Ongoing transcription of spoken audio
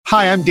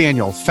Hi, I'm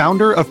Daniel,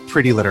 founder of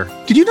Pretty Litter.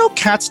 Did you know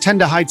cats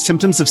tend to hide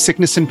symptoms of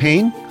sickness and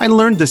pain? I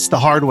learned this the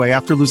hard way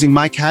after losing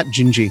my cat,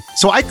 Gingy.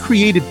 So I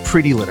created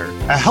Pretty Litter,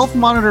 a health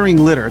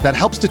monitoring litter that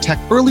helps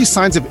detect early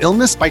signs of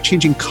illness by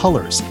changing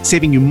colors,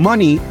 saving you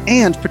money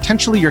and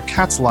potentially your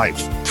cat's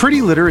life.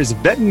 Pretty Litter is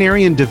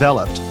veterinarian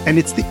developed, and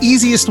it's the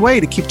easiest way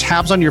to keep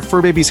tabs on your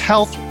fur baby's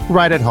health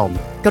right at home.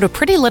 Go to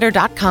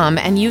prettylitter.com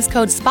and use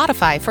code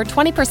SPOTIFY for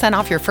 20%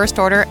 off your first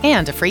order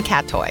and a free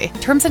cat toy.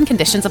 Terms and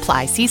conditions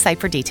apply. See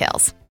site for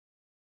details.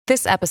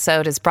 This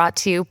episode is brought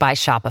to you by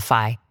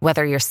Shopify.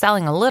 Whether you're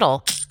selling a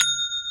little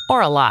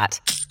or a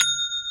lot,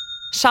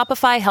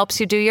 Shopify helps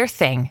you do your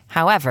thing,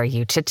 however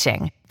you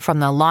cha-ching. From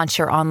the launch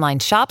your online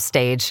shop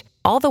stage,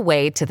 all the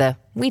way to the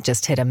we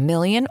just hit 1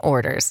 million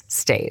orders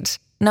stage.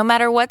 No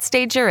matter what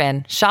stage you're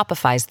in,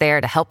 Shopify's there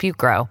to help you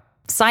grow.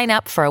 Sign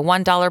up for a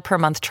 $1 per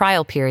month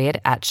trial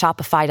period at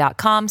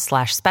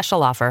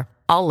shopify.com/special offer,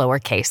 all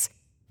lowercase.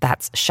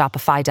 That's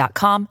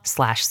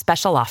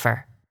shopify.com/special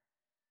offer.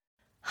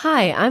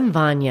 Hi, I'm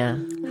Vanya.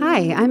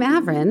 Hi, I'm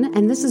Avrin,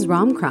 and this is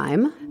Rom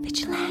Crime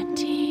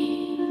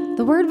Vigilante.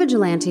 The word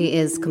vigilante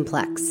is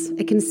complex.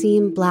 It can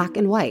seem black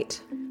and white.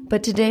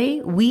 But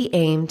today, we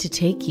aim to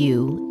take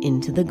you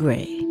into the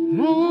gray.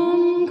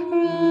 Rom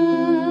crime.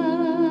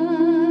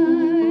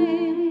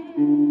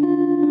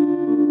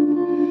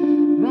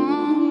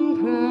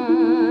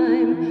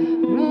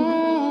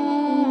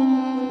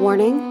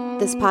 Warning,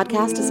 this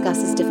podcast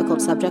discusses difficult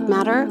subject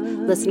matter.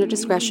 Listener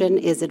discretion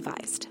is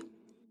advised.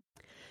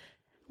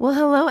 Well,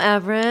 hello,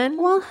 Avrin.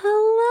 Well,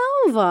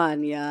 hello,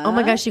 Vanya. Oh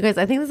my gosh, you guys,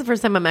 I think this is the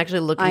first time I'm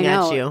actually looking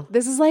at you.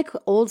 This is like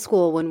old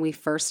school when we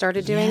first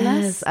started doing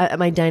this. Yes, at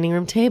my dining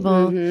room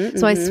table.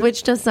 I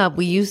switched us up.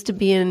 We used to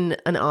be in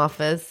an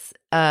office,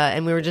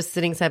 and we were just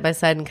sitting side by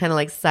side and kind of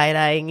like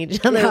side-eyeing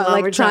each other while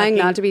like we're trying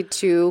talking. not to be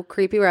too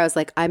creepy, where I was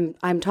like,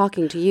 I'm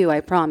talking to you, I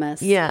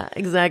promise. Yeah,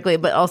 exactly.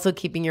 But also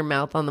keeping your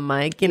mouth on the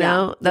mic, you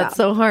know? That's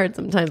so hard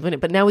sometimes.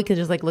 But now we can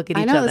just like look at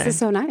each other. I know, this is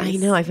so nice. I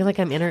know. I feel like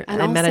I'm at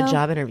a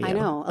job interview. I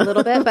know, a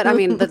little bit. But I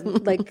mean,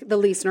 the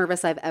least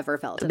nervous I've ever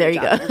felt. There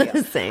you go.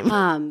 Same.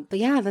 But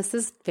yeah, this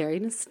is very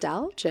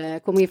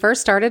nostalgic. When we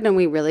first started and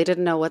we really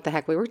didn't know what the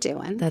heck we were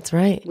doing. That's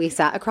right. We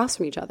sat across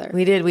from each other.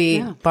 We did.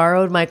 We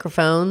borrowed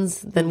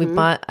microphones. Then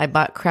I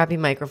bought crappy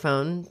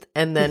microphones.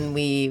 And then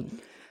we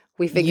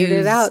figured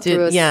it out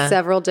through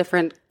several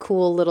different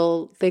cool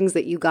little things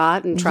that you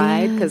got and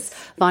tried, because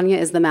Vanya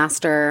is the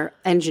master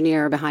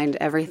engineer behind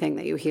everything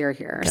that you hear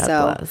here.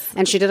 God bless.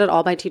 And she did it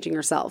all by teaching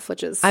herself,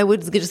 which is I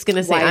was just going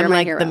to say, I'm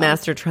like the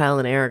master trial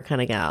and error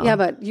kind of gal. Yeah,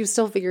 but you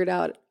still figured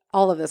out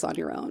all of this on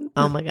your own.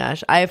 Oh my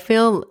gosh. I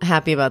feel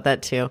happy about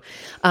that too.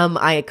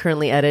 I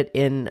currently edit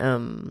in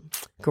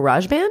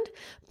GarageBand,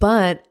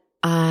 but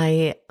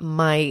my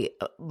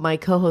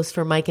co-host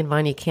for Mike and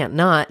Vanya Can't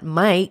Not,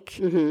 Mike,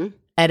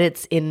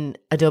 edits in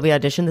Adobe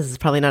Audition. This is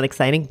probably not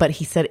exciting, but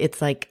he said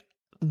it's like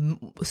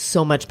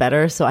so much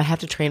better. So I have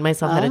to train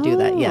myself how to do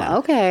that. Yeah.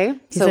 Okay.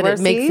 He said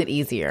it makes it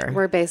easier.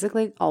 We're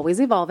basically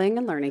always evolving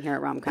and learning here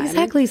at Rom Crime.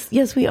 Exactly.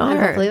 Yes, we are. And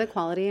hopefully the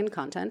quality and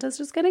content is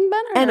just getting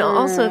better. And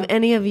also, if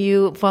any of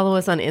you follow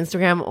us on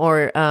Instagram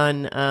or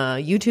on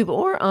YouTube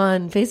or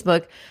on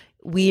Facebook,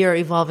 we are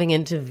evolving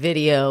into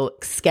video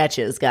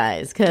sketches,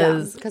 guys.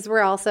 Because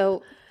we're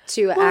also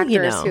two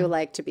actors who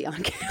like to be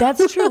on camera.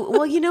 That's true.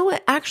 Well, you know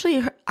what?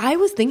 Actually, I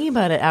was thinking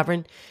about it,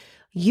 Avrin.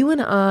 You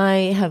and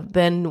I have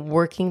been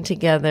working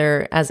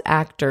together as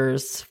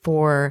actors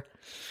for,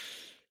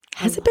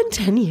 has it been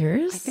 10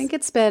 years? I think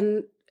it's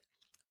been,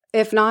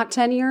 if not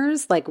 10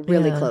 years, like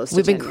really close to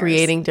We've 10 been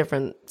creating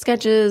different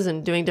sketches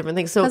and doing different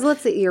things. So because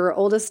let's see, your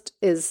oldest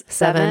is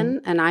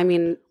 7. And I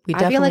mean,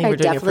 I feel like I were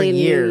doing it for definitely knew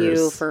years.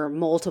 you for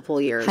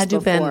multiple years had to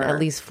before. been at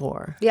least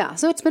 4. Yeah,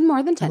 so it's been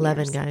more than 10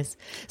 11 years. guys.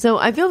 So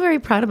I feel very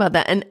proud about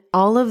that. And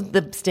all of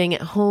the staying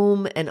at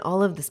home and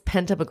all of this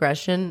pent up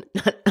aggression,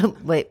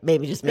 wait,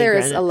 maybe just me. There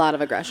is a lot of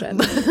aggression.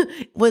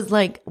 was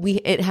like,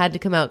 it had to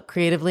come out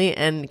creatively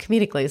and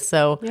comedically.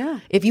 So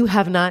if you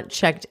have not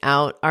checked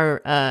out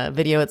our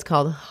video, it's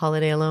called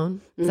Holiday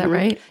Alone. Is that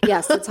right?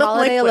 Yes, it's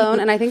Holiday Alone.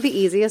 And I think the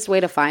easiest way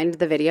to find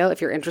the video,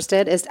 if you're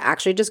interested, is to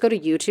actually just go to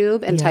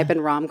YouTube and type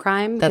in Rom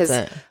Crime. Because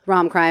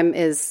Rom Crime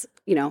is,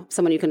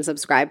 someone you can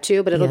subscribe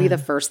to, but it'll be the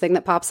first thing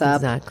that pops up.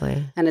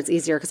 Exactly. And it's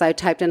easier because I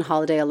typed in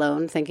Holiday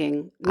Alone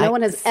thinking no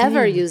one has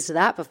ever used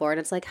that before. And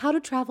it's like, how to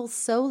travel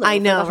solo. I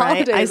know, for the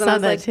right? holidays. I saw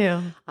that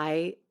too.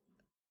 I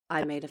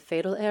made a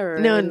fatal error.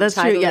 No, that's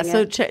true. Yeah.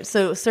 It.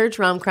 So search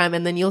Rom Crime,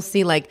 and then you'll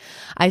see. Like,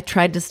 I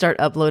tried to start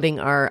uploading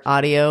our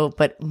audio,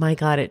 but my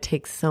God, it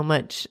takes so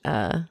much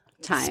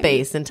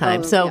space and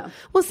time.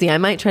 We'll see. I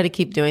might try to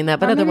keep doing that,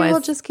 but or maybe otherwise,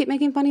 we'll just keep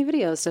making funny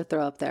videos to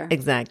throw up there.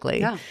 Exactly.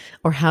 Yeah.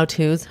 Or how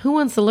tos. Who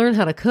wants to learn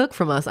how to cook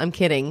from us? I'm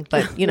kidding,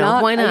 but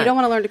why not? You don't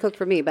want to learn to cook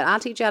for me, but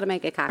I'll teach you how to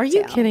make a cocktail. Are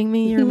you kidding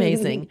me? You're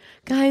amazing,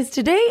 guys.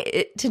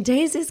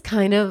 Today's is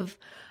kind of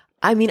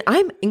I mean,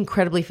 I'm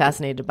incredibly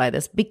fascinated by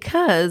this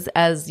because,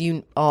 as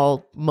you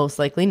all most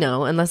likely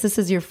know, unless this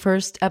is your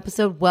first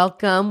episode,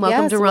 welcome to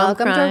Rom Crime.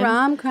 Welcome to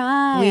Rom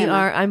Crime.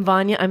 I'm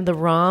Vanya. I'm the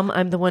Rom.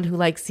 I'm the one who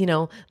likes,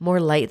 more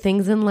light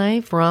things in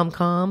life,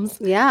 rom-coms.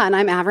 Yeah, and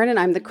I'm Averin, and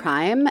I'm the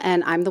crime,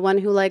 and I'm the one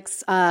who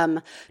likes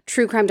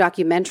true crime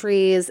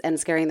documentaries and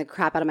scaring the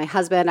crap out of my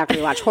husband after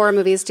we watch horror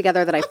movies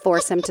together that I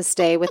force him to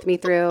stay with me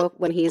through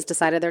when he's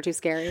decided they're too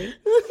scary.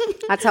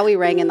 That's how we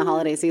rang in the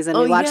holiday season.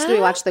 We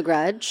watched The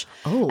Grudge.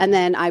 Oh. And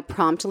then I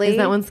promptly... Is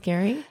that one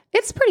scary?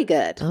 It's pretty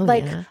good.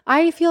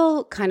 I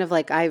feel kind of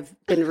like I've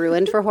been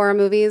ruined for horror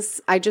movies.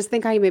 I just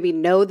think I maybe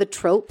know the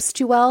tropes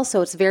too well,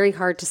 so it's very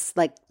hard to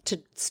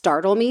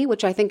startle me,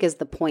 which I think is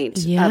the point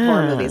of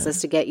horror movies,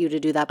 is to get you to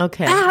do that.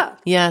 Okay.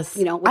 Yes.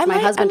 Which my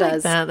husband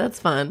does. That's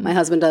fun. My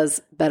husband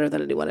does better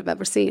than anyone I've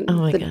ever seen. Oh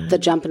my God. The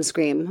jump and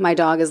scream. My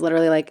dog is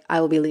literally like, I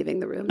will be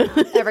leaving the room now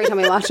every time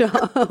we watch a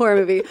horror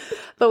movie.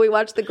 But we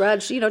watched The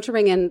Grudge, to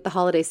ring in the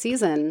holiday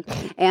season.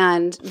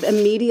 And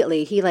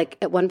immediately he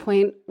at one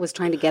point was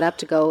trying to get up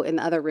to go in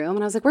the other room.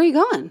 And I was like, where are you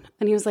going?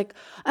 And he was like,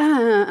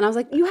 and I was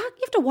like, you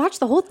have to watch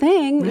the whole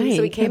thing. Right, and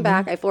so he came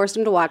back. I forced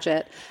him to watch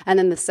it. And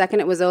then the second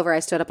it was over, I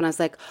stood up and I was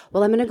like,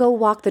 well, I'm going to go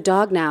walk the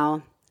dog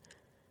now.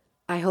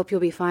 I hope you'll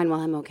be fine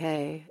while I'm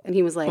okay. And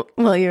he was like,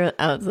 well, you're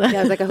outside. Yeah,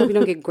 I was like, I hope you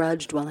don't get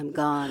grudged while I'm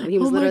gone. And he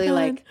was literally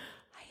like,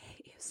 I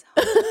hate you so.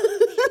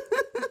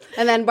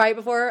 And then right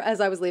before,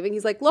 as I was leaving,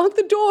 he's like, lock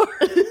the door.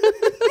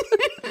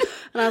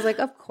 And I was like,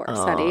 of course,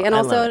 honey. And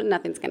also,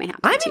 nothing's going to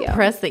happen to you. I'm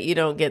impressed that you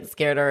don't get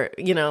scared or,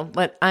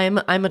 but I'm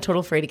a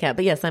total fraidy cat.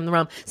 But yes, I'm the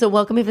Rom. So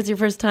welcome if it's your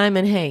first time.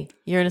 And hey,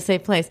 you're in a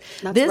safe place.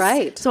 That's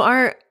right.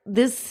 So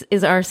this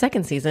is our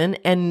second season,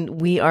 and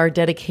we are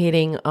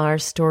dedicating our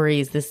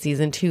stories this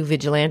season to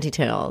vigilante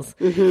tales.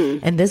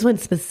 Mm-hmm. And this one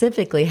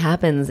specifically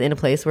happens in a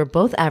place where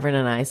both Averin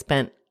and I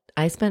spent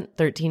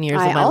 13 years of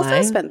my life. I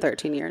also spent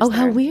 13 years there. there.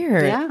 How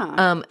weird.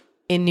 Yeah.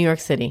 In New York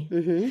City.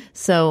 Mm-hmm.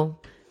 So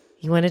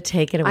you want to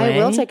take it away? I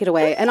will take it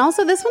away. And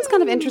also this one's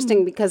kind of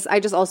interesting because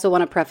I just also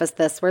want to preface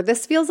this where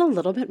this feels a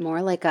little bit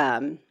more like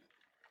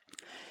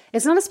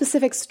it's not a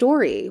specific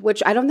story,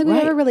 which I don't think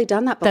we've ever really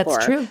done that before.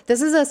 That's true.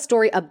 This is a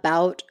story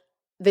about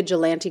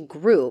vigilante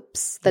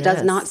groups that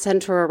does not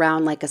center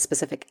around a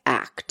specific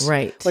act.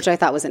 Right. Which I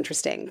thought was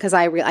interesting because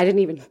I didn't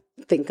even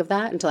think of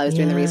that until I was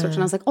doing the research.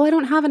 And I was like, I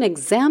don't have an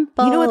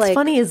example. You know what's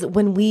funny is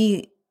when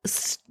we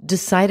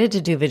decided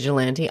to do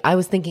vigilante, I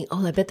was thinking,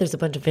 I bet there's a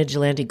bunch of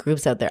vigilante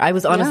groups out there. I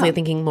was honestly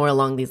thinking more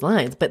along these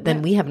lines, but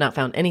then we have not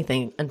found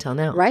anything until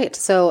now. Right.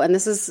 So, and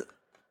this is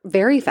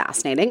very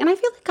fascinating. And I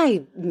feel like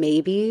I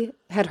maybe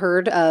had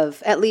heard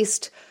of at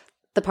least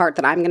the part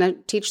that I'm going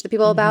to teach the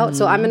people about.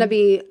 So I'm going to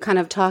be kind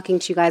of talking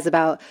to you guys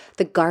about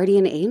the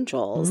Guardian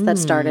Angels that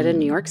started in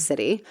New York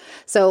City.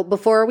 So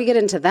before we get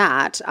into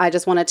that, I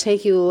just want to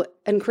take you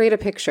and create a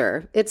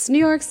picture. It's New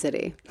York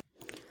City,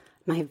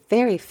 my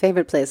very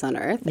favorite place on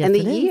earth. Yes, and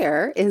the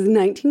year is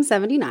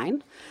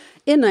 1979.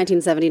 In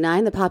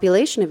 1979, the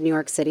population of New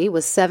York City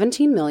was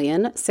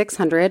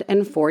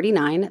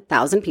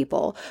 17,649,000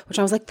 people, which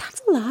I was like,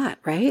 that's a lot,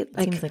 right?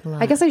 Seems like a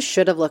lot. I guess I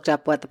should have looked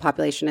up what the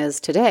population is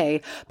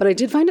today, but I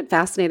did find it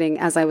fascinating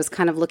as I was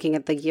kind of looking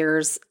at the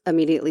years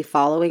immediately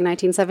following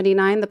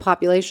 1979. The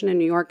population in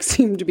New York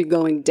seemed to be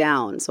going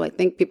down. So I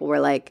think people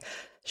were like,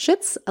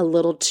 shit's a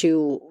little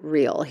too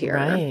real here.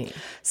 Right.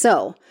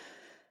 So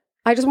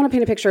I just want to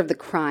paint a picture of the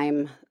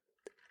crime.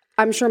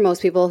 I'm sure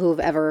most people who've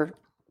ever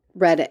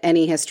read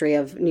any history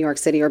of New York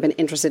City or been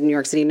interested in New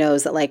York City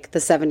knows that the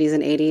 70s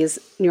and 80s,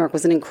 New York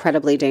was an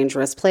incredibly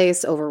dangerous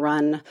place,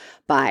 overrun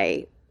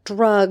by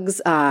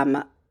drugs,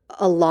 a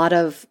lot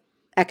of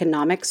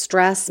economic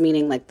stress,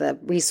 meaning the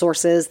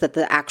resources that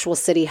the actual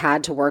city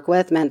had to work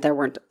with meant there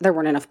weren't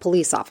enough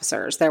police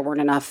officers, there weren't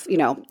enough,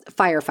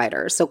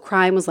 firefighters. So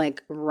crime was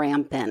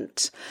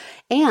rampant.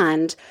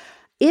 And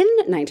in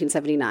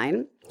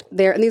 1979,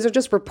 and these are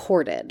just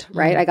reported,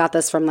 right? I got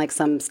this from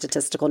some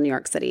statistical New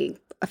York City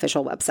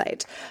official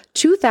website.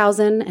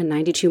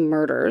 2,092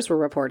 murders were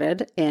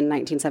reported in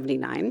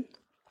 1979.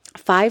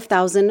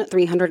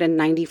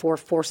 5,394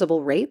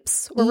 forcible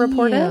rapes were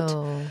reported.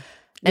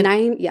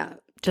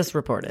 Just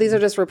reported. These are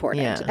just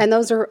reported. Yeah. And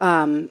those are,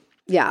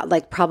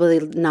 probably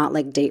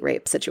not date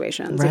rape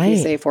situations. Right. If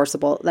you say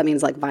forcible, that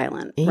means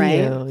violent,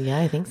 right?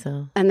 Yeah, I think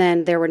so. And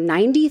then there were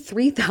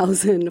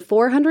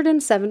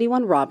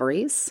 93,471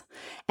 robberies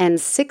and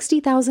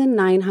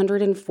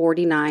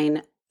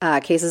 60,949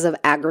 cases of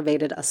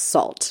aggravated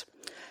assault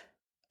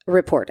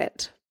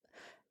reported.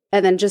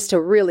 And then just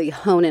to really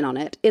hone in on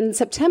it, in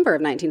September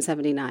of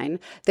 1979,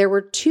 there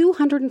were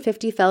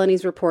 250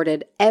 felonies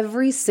reported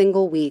every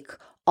single week,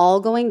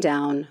 all going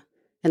down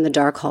in the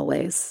dark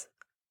hallways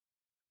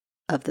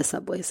of the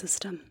subway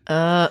system.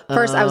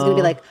 First, I was going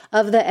to be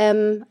of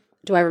the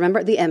do I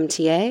remember? The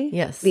MTA?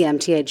 Yes. The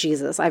MTA,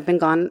 Jesus. I've been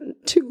gone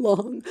too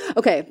long.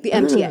 Okay, the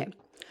MTA.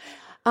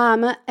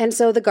 And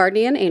so the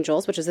Guardian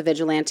Angels, which is a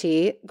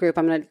vigilante group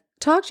I'm going to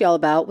talk to y'all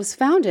about, was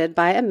founded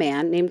by a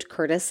man named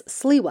Curtis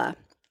Sliwa,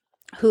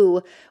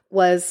 who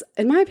was,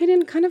 in my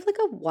opinion, kind of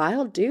a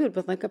wild dude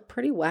with a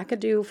pretty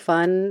wackadoo,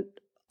 fun,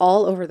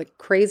 all over the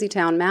crazy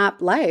town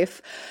map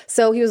life.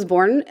 So he was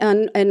born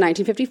in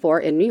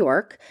 1954 in New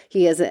York.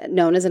 He is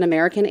known as an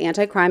American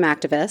anti-crime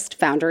activist,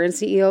 founder and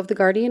CEO of the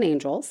Guardian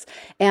Angels.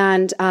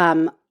 And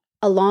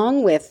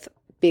along with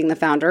being the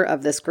founder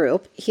of this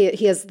group,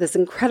 he has this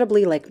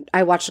incredibly, like,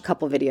 I watched a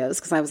couple videos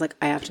because I was like,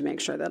 I have to make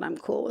sure that I'm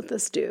cool with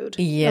this dude.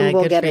 Yeah, and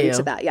we'll get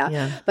into that.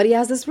 Yeah. But he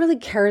has this really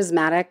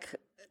charismatic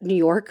New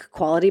York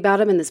quality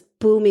about him and this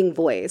booming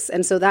voice.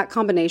 And so that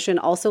combination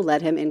also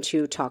led him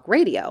into talk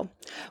radio,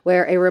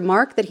 where a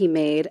remark that he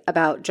made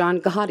about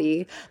John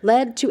Gotti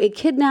led to a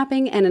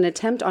kidnapping and an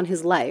attempt on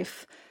his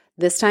life,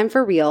 this time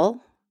for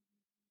real.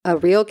 A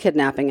real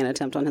kidnapping and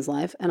attempt on his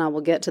life, and I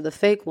will get to the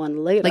fake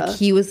one later. Like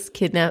he was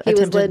kidnapped? He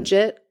was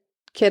legit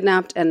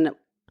kidnapped and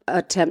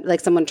like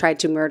someone tried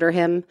to murder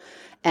him,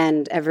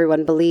 and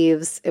everyone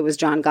believes it was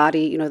John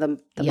Gotti, you know, the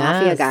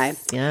mafia guy.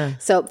 Yeah.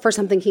 So for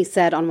something he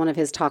said on one of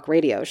his talk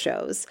radio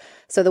shows.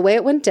 So the way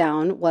it went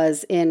down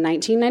was in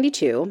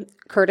 1992,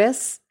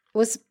 Curtis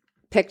was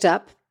picked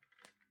up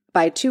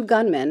by two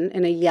gunmen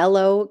in a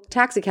yellow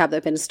taxi cab that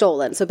had been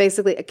stolen. So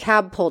basically a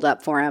cab pulled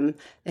up for him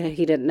and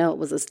he didn't know it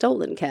was a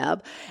stolen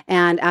cab.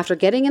 And after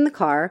getting in the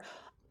car,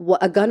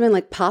 a gunman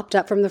like popped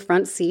up from the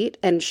front seat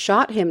and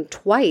shot him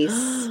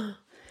twice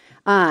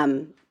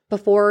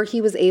before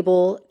he was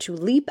able to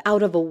leap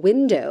out of a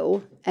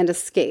window and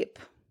escape.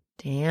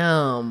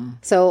 Damn.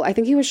 So I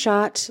think he was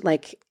shot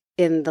like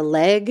in the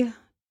leg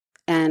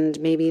and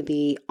maybe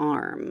the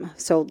arm.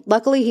 So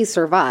luckily he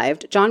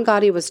survived. John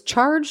Gotti was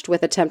charged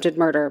with attempted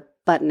murder,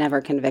 but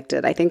never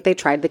convicted. I think they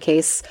tried the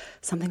case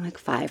something like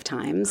 5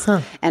 times.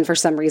 And for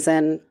some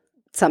reason,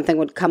 something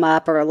would come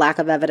up or a lack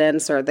of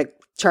evidence or the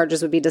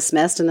charges would be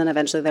dismissed. And then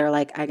eventually they're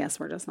like, I guess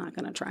we're just not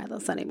going to try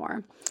this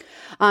anymore.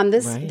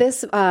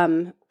 This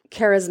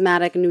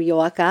charismatic New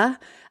Yorker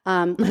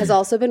has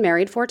also been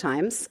married 4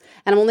 times.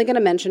 And I'm only going to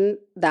mention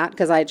that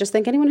because I just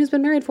think anyone who's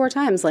been married 4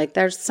 times, like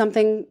there's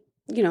something,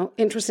 you know,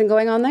 interesting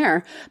going on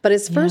there. But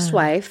his first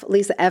wife,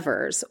 Lisa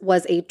Evers,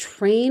 was a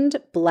trained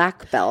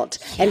black belt.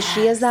 Yes. And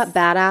she is that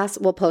badass.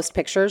 We'll post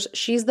pictures.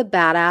 She's the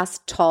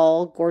badass,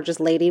 tall, gorgeous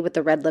lady with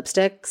the red lip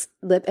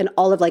and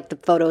all of like the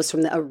photos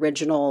from the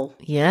original.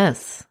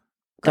 Yes.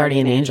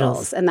 Guardian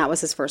Angels. And that was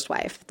his first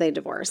wife. They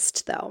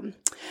divorced though.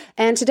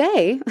 And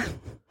today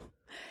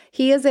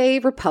he is a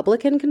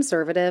Republican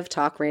conservative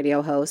talk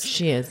radio host.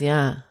 She is,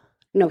 yeah.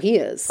 No, he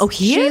is. Oh,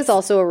 she is? She is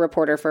also a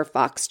reporter for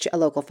Fox, a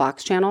local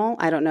Fox channel.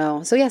 I don't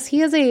know. So yes,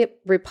 he is a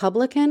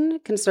Republican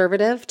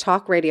conservative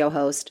talk radio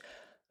host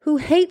who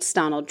hates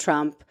Donald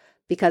Trump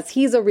because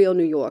he's a real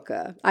New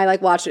Yorker. I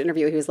like watched an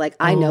interview. He was like,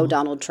 I know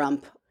Donald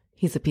Trump.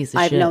 He's a piece of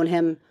shit. I've known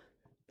him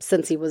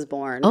since he was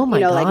born. Oh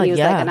my God, like he was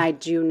yeah. like, and I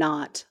do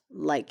not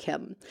like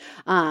him.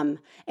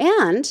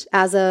 And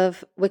as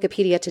of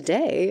Wikipedia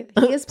today,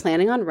 he is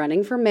planning on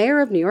running for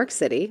mayor of New York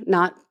City.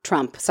 Not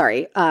Trump,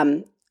 sorry.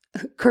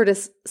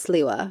 Curtis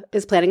Sliwa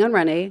is planning on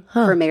running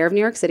for mayor of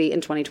New York City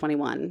in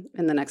 2021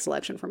 in the next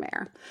election for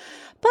mayor.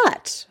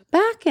 But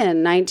back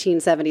in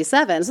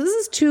 1977, so this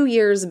is 2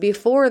 years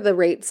before the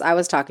rates I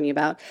was talking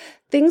about,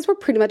 things were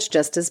pretty much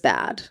just as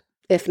bad,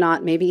 if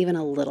not maybe even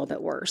a little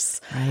bit worse.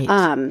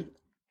 Right.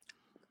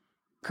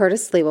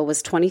 Curtis Sliwa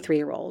was 23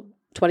 years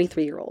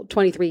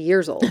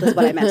old is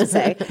what I meant to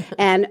say.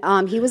 And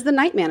he was the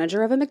night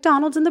manager of a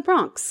McDonald's in the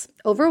Bronx,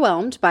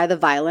 overwhelmed by the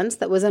violence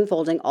that was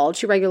unfolding all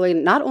too regularly,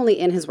 not only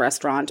in his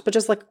restaurant, but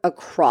just like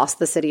across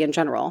the city in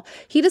general.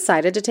 He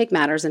decided to take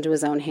matters into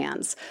his own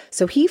hands.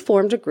 So he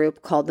formed a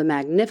group called the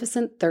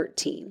Magnificent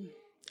 13,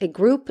 a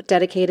group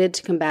dedicated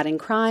to combating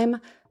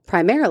crime,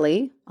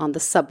 primarily on the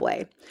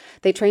subway.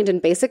 They trained in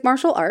basic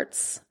martial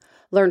arts,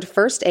 learned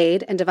first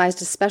aid, and devised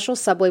a special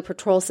subway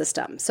patrol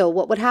system. So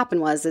what would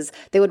happen is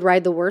they would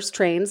ride the worst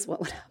trains.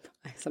 What would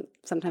happen?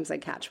 Sometimes I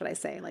catch what I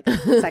say like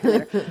a second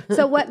later.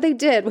 So what they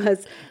did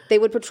was they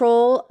would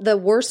patrol the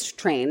worst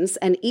trains,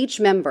 and each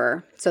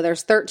member, so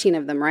there's 13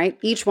 of them, right?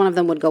 Each one of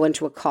them would go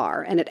into a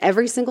car, and at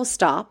every single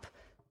stop,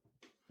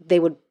 they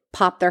would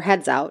pop their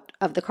heads out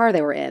of the car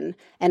they were in.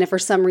 And if for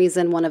some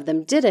reason one of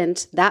them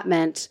didn't, that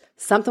meant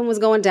something was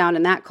going down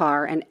in that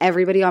car and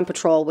everybody on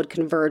patrol would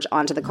converge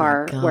onto the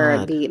car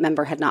where the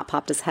member had not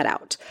popped his head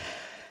out.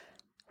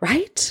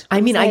 Right?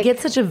 I mean, I get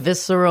such a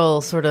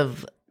visceral sort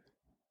of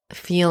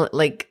feel,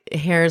 like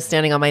hairs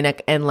standing on my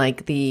neck and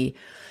like the,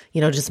 you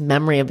know, just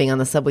memory of being on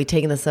the subway,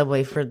 taking the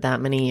subway for that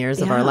many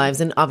years of our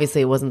lives. And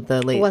obviously it wasn't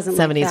the late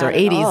 70s or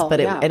 80s, but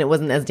it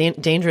wasn't as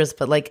dangerous.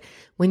 But like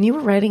when you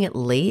were riding it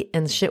late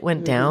and shit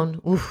went down,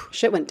 oof.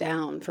 Shit went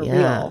down for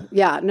real.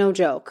 Yeah, no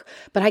joke.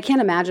 But I can't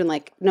imagine,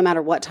 like, no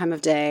matter what time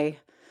of day,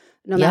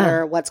 no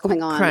matter what's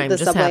going on, crime the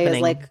subway happening.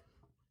 is like,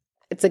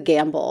 it's a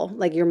gamble.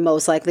 Like you're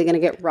most likely going to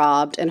get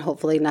robbed and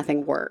hopefully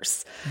nothing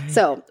worse. Right.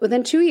 So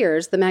within 2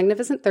 years, the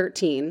Magnificent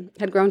 13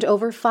 had grown to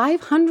over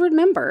 500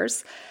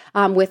 members,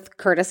 with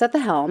Curtis at the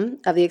helm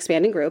of the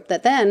expanding group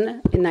that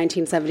then in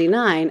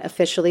 1979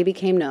 officially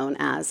became known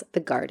as the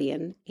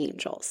Guardian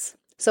Angels.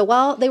 So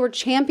while they were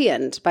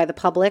championed by the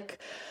public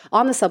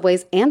on the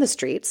subways and the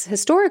streets,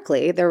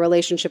 historically, their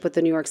relationship with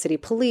the New York City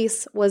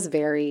police was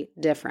very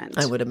different.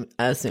 I would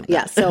assume that.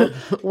 Yeah, so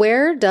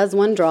where does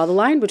one draw the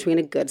line between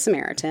a good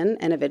Samaritan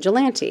and a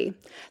vigilante?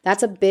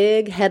 That's a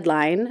big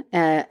headline.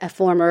 A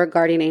former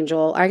guardian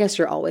angel, I guess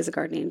you're always a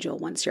guardian angel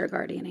once you're a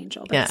guardian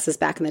angel, but this is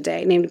back in the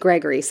day, named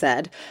Gregory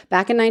said,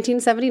 back in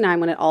 1979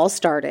 when it all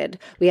started,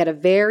 we had a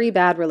very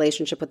bad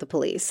relationship with the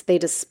police. They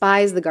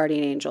despised the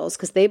guardian angels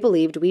because they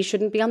believed we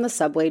shouldn't be on the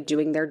subway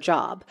doing their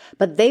job,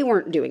 but they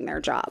weren't doing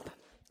their job.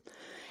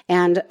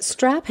 And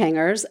strap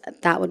hangers,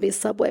 that would be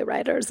subway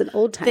riders in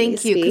old timey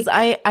Thank you, because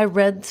I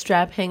read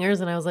strap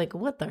hangers and I was like,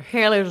 what the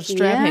hell is a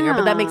strap hanger?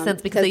 But that makes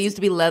sense because they used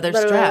to be leather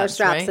straps,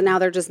 right? And now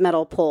they're just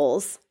metal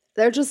poles.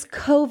 They're just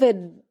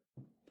COVID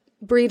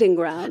breeding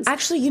grounds.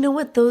 Actually, you know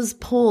what? Those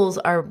poles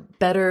are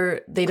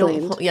better. They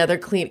don't. Yeah, they're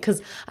clean. Because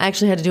I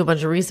actually had to do a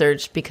bunch of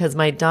research because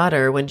my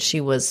daughter, when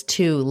she was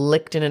 2,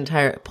 licked an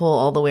entire pole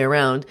all the way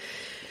around.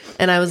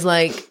 And I was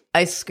like,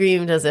 I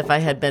screamed as if I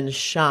had been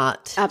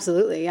shot.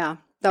 Absolutely, yeah.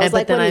 That was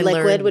like when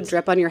liquid would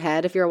drip on your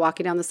head if you were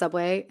walking down the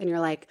subway and you're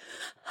like,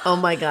 oh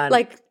my God.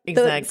 Like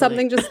exactly.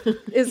 Something just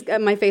is,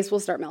 my face will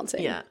start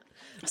melting. Yeah.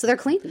 So they're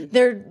clean.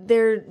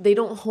 They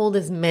don't hold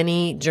as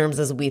many germs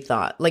as we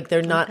thought. Like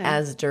they're not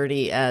as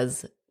dirty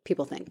as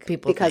people think.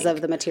 Because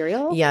of the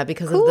material? Yeah,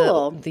 because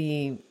of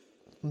the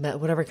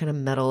whatever kind of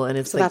metal, and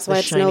it's so like that's why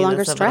it's no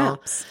longer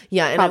straps.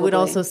 Yeah, and I would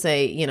also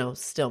say,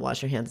 still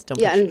wash your hands. Don't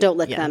and don't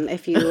lick them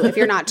if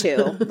you're not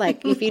to.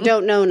 Like if you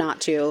don't know not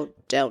to,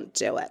 don't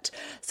do it.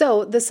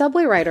 So the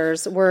subway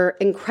riders were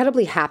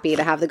incredibly happy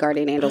to have the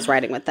guardian angels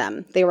riding with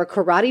them. They were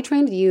karate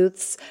trained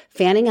youths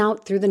fanning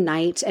out through the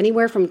night,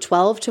 anywhere from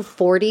 12 to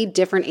 40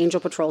 different angel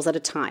patrols at a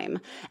time,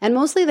 and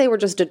mostly they were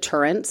just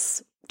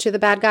deterrents to the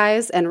bad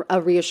guys and a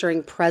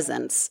reassuring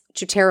presence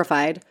to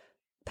terrified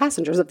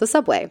passengers of the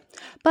subway.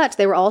 But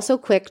they were also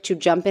quick to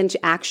jump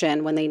into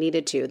action when they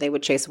needed to. They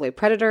would chase away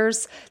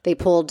predators. They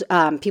pulled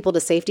people to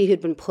safety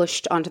who'd been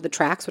pushed onto the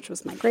tracks, which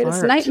was my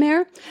greatest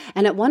nightmare.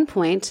 And at one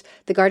point,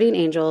 the guardian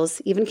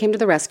angels even came to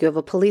the rescue of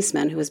a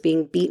policeman who was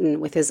being beaten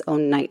with his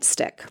own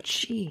nightstick.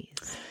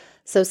 Jeez.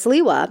 So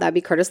Sliwa, that'd be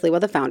Curtis Sliwa,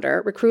 the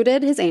founder,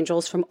 recruited his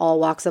angels from all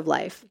walks of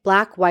life: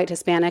 Black, white,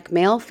 Hispanic,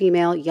 male,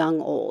 female,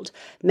 young, old.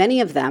 Many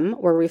of them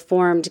were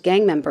reformed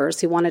gang members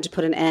who wanted to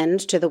put an end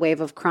to the wave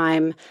of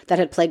crime that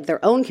had plagued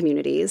their own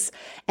communities.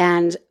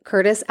 And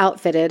Curtis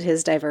outfitted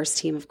his diverse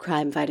team of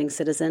crime-fighting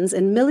citizens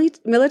in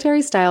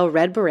military-style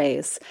red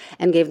berets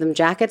and gave them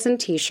jackets and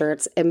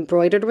T-shirts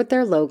embroidered with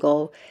their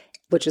logo,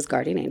 which is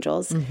Guardian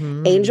Angels,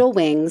 angel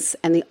wings,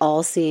 and the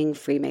all-seeing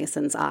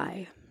Freemason's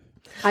eye.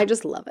 I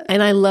just love it.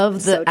 And I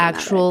love the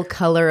actual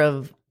color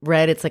of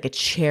red. It's like a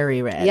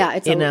cherry red. Yeah,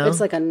 it's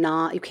like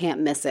you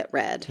can't miss it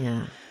red.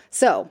 Yeah.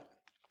 So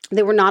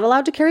they were not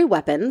allowed to carry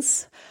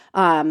weapons,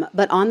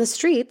 but on the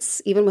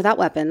streets, even without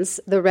weapons,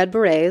 the Red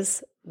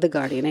Berets, the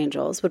Guardian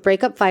Angels, would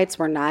break up fights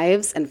where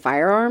knives and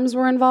firearms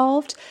were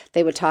involved.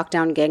 They would talk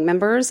down gang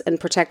members and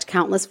protect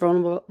countless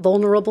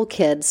vulnerable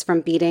kids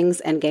from beatings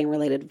and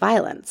gang-related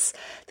violence.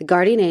 The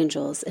Guardian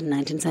Angels in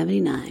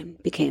 1979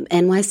 became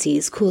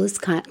NYC's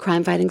coolest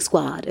crime-fighting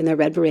squad in their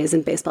red berets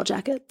and baseball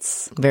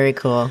jackets. Very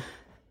cool.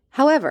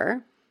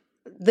 However,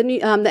 the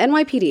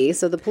NYPD,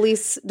 so the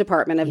police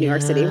department of New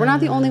York City, were not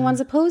the only ones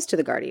opposed to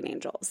the Guardian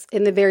Angels.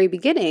 In the very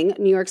beginning,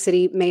 New York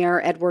City Mayor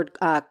Edward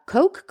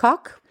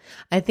Koch,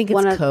 I think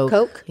it's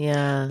Koch.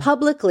 Yeah.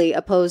 Publicly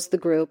opposed the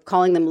group,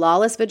 calling them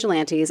lawless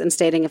vigilantes and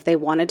stating if they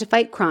wanted to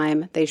fight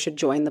crime, they should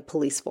join the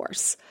police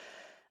force.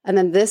 And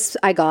then this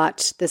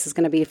is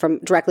going to be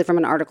directly from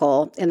an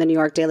article in the New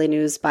York Daily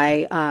News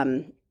by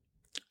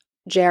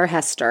Jer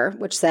Hester,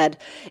 which said,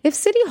 if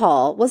City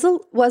Hall was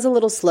a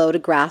little slow to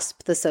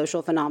grasp the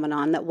social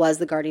phenomenon that was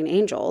the Guardian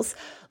Angels,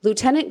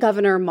 Lieutenant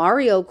Governor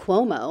Mario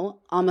Cuomo,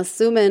 I'm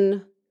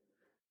assuming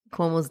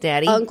Cuomo's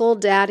daddy, uncle,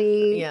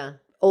 daddy,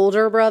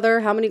 older brother.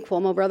 How many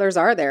Cuomo brothers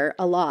are there?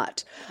 A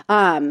lot.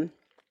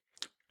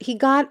 He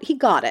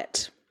got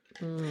it.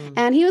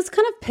 And he was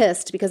kind of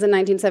pissed because in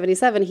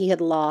 1977 he had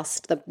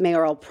lost the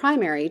mayoral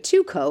primary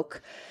to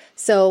Koch.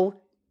 So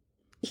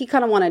he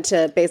kind of wanted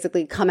to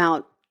basically come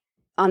out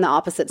on the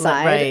opposite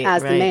side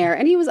as the mayor,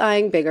 and he was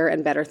eyeing bigger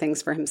and better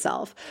things for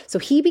himself. So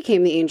he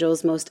became the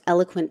Angels' most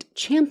eloquent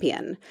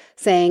champion,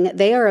 saying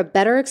they are a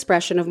better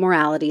expression of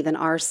morality than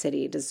our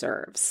city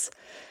deserves.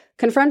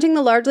 Confronting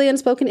the largely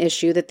unspoken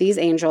issue that these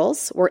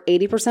angels were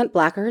 80%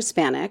 Black or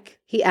Hispanic,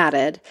 he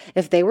added,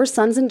 if they were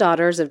sons and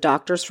daughters of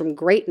doctors from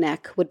Great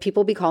Neck, would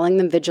people be calling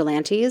them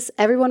vigilantes?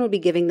 Everyone would be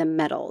giving them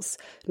medals.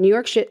 New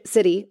York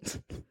City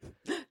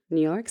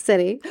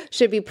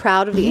should be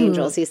proud of the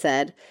angels, he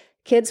said.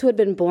 Kids who had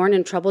been born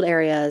in troubled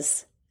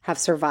areas have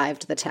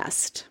survived the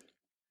test.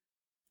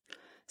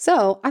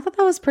 So I thought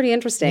that was pretty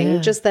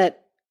interesting, just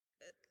that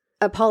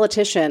a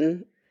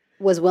politician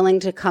was willing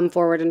to come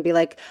forward and be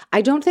like,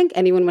 I don't think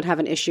anyone would have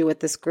an issue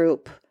with this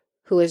group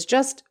who is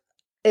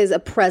a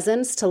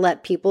presence to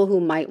let people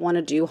who might want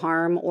to do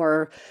harm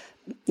or,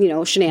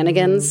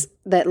 shenanigans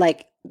that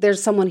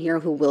there's someone here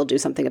who will do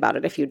something about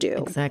it if you do.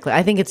 Exactly.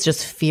 I think it's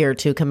just fear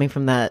too, coming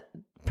from that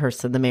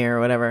person, the mayor or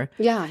whatever.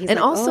 Yeah. And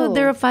also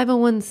they're a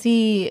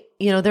 501c,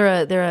 they're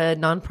a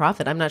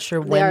nonprofit. I'm not sure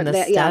when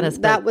the status.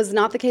 That was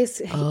not the case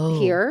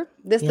here.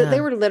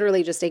 They were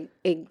literally just a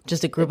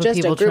group of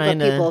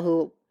people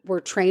who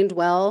were trained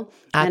well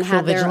and actual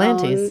had their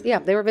vigilantes. own. Yeah,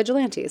 they were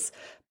vigilantes.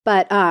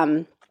 But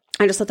I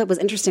just thought that was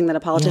interesting that a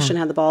politician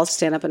had the balls to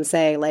stand up and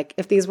say, like,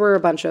 if these were a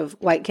bunch of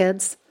white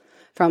kids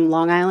from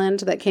Long Island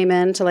that came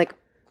in to like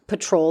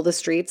patrol the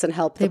streets and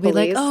help the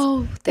police,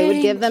 they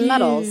would give them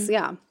medals.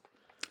 Yeah.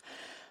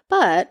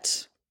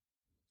 But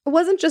it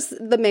wasn't just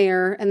the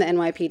mayor and the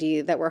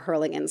NYPD that were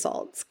hurling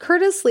insults.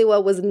 Curtis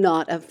Sliwa was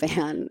not a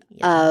fan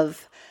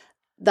of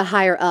the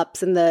higher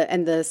ups and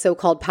the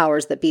so-called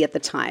powers that be at the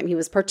time. He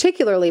was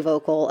particularly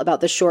vocal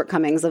about the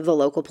shortcomings of the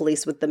local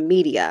police with the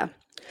media.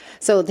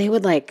 So they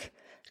would like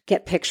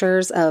get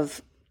pictures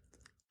of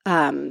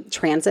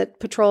transit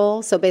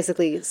patrol. So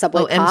basically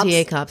subway cops.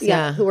 MTA cops,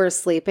 yeah. Who were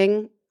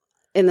sleeping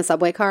in the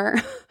subway car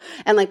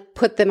and like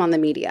put them on the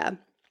media.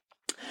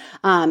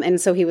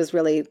 And so he was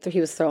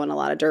throwing a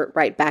lot of dirt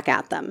right back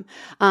at them.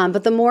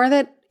 But the more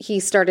that he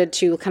started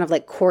to kind of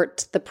like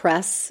court the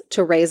press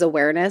to raise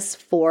awareness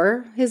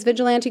for his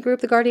vigilante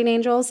group, the Guardian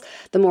Angels,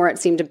 the more it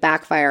seemed to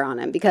backfire on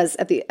him, because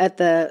at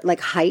the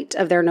like height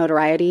of their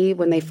notoriety,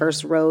 when they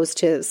first rose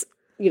to,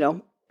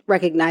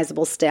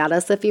 recognizable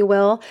status, if you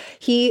will,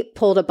 he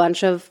pulled a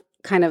bunch of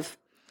kind of,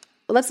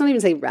 let's not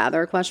even say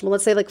rather questionable,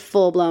 let's say like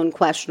full-blown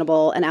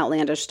questionable and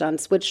outlandish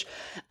stunts, which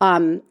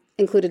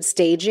included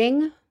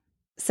staging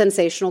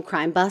sensational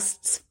crime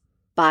busts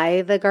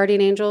by the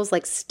Guardian Angels,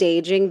 like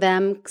staging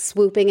them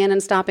swooping in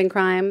and stopping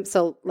crime.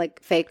 So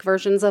like fake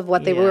versions of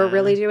what they were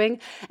really doing.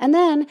 And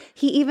then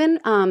he even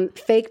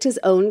faked his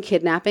own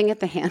kidnapping at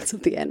the hands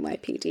of the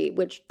NYPD,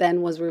 which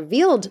then was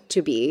revealed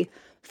to be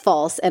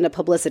false and a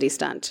publicity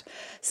stunt.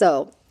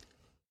 So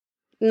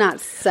not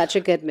such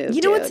a good move.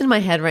 You know what's in my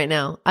head right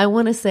now? I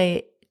want to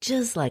say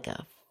just like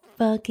a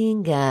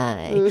fucking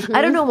guy. Mm-hmm.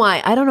 I don't know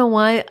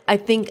why. I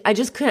think I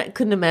just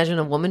couldn't imagine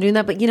a woman doing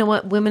that. But you know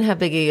what? Women have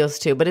big egos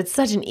too. But it's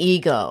such an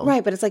ego.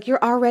 Right. But it's like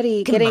you're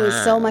already getting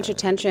so much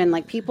attention.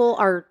 Like people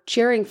are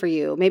cheering for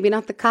you. Maybe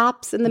not the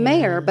cops and the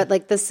mayor, but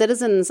like the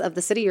citizens of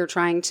the city you're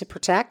trying to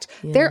protect.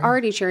 They're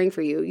already cheering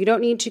for you. You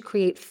don't need to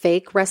create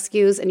fake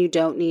rescues, and you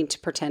don't need to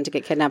pretend to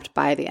get kidnapped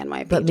by the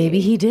NYPD. But maybe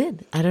he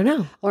did. I don't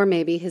know. Or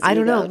maybe his I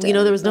don't know. Did.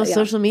 There was no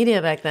social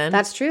media back then.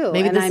 That's true.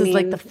 Maybe this is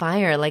like the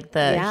fire. Like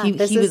he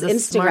was a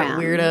Instagram. Smart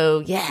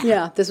weirdo.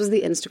 Yeah, this was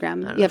the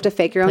Instagram. You have to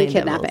fake your own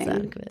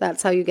kidnapping.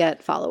 That's how you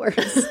get followers.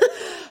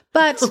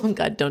 But oh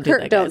God, don't do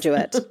that. Don't do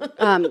it.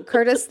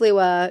 Curtis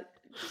Sliwa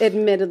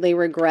admittedly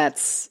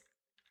regrets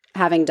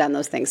having done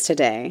those things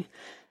today.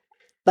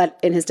 But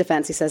in his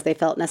defense, he says they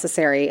felt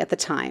necessary at the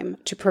time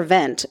to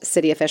prevent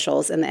city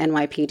officials and the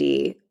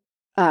NYPD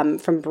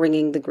from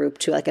bringing the group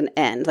to like an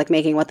end, like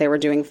making what they were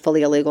doing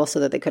fully illegal so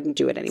that they couldn't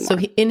do it anymore. So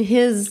in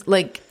his,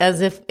 like,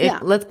 as if,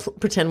 let's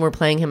pretend we're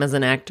playing him as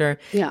an actor.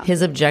 Yeah.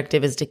 His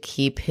objective is to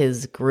keep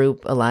his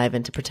group alive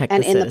and to protect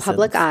the citizens. And in the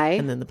public eye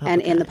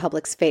and in the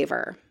public's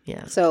favor.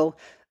 Yeah. So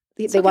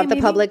they want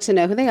the public to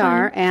know who they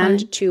are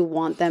and to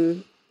want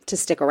them to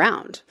stick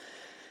around.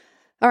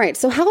 All right.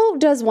 So how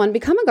does one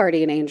become a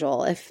guardian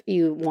angel if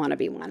you want to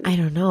be one? I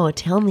don't know.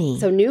 Tell me.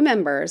 So new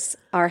members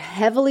are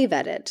heavily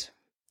vetted.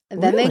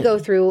 And then they go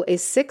through a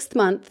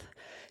 6-month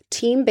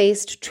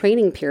team-based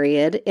training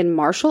period in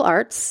martial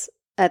arts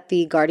at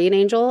the Guardian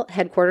Angel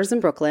headquarters in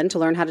Brooklyn to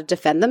learn how to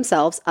defend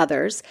themselves,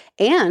 others,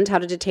 and how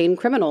to detain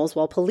criminals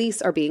while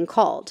police are being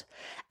called.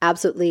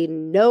 Absolutely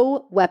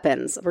no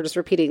weapons, we're just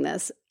repeating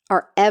this,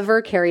 are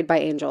ever carried by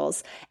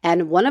angels.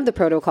 And one of the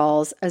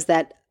protocols is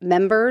that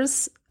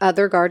members,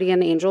 other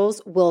Guardian Angels,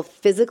 will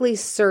physically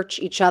search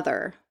each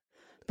other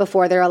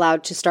before they're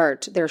allowed to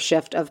start their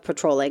shift of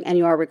patrolling. And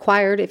you are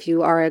required, if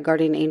you are a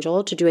Guardian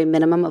Angel, to do a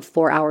minimum of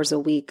 4 hours a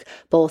week,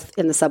 both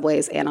in the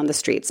subways and on the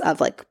streets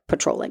of like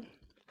patrolling.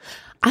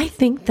 I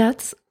think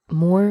that's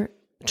more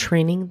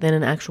training than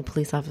an actual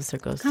police officer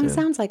goes through. Kind of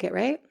sounds like it,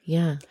 right?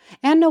 Yeah.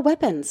 And no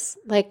weapons.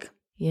 Like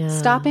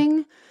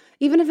stopping,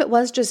 even if it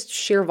was just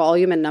sheer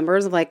volume and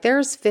numbers of like,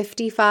 there's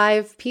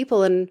 55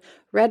 people in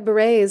red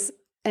berets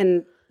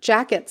and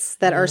jackets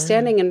that are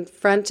standing in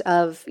front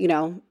of,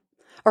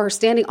 or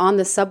standing on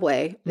the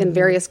subway in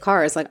various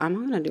cars. Like, I'm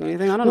not going to do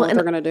anything. I don't know what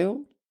they're going to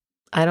do.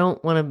 I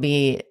don't want to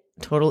be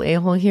total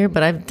a-hole here,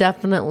 but I've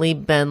definitely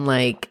been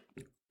like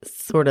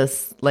sort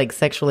of like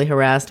sexually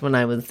harassed when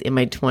I was in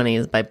my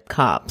 20s by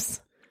cops.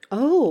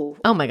 Oh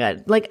my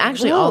God. Like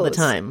actually all the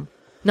time.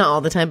 Not all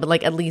the time, but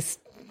like at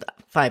least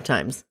 5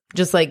 times.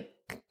 Just like,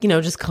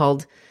 just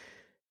called,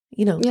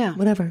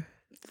 whatever.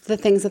 The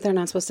things that they're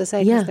not supposed to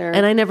say. Yeah,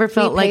 and I never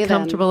felt like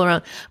comfortable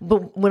around.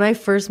 But when I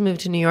first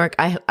moved to New York,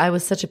 I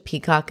was such a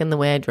peacock in the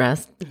way I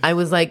dressed. I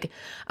was like,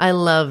 I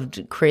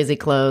loved crazy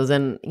clothes,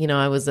 and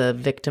I was a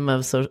victim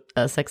of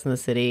Sex and the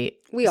City.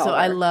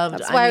 I loved.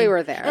 That's why we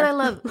were there.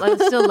 And I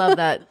still love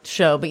that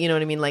show. But you know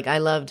what I mean? Like I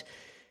loved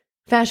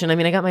fashion. I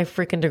mean, I got my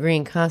freaking degree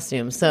in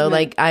costume. So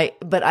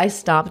but I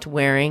stopped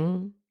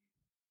wearing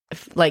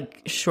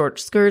like short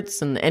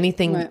skirts and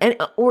anything,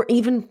 or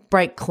even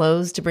bright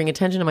clothes to bring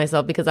attention to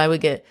myself, because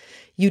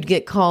you'd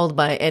get called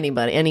by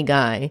anybody, any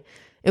guy.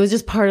 It was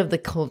just part of the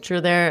culture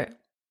there.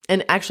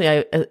 And actually,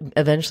 I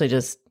eventually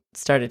just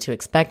started to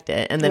expect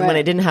it. And then when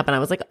it didn't happen, I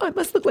was like, oh, I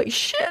must look like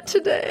shit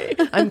today.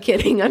 I'm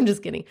kidding. I'm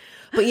just kidding.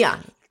 But yeah.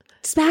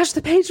 Smash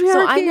the patriarchy.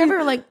 So I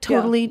never like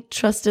totally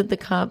trusted the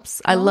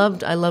cops. I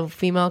love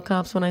female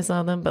cops when I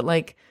saw them, but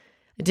like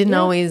I didn't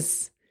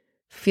always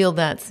feel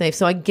that safe.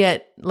 So I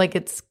get like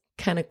it's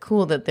kind of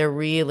cool that they're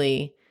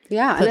really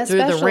put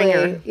through the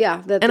ringer.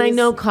 Yeah. And I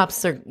know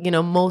cops are,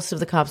 most of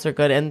the cops are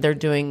good, and they're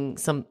doing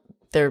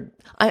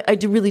I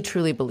do really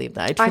truly believe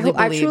that.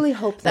 I truly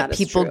hope that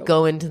people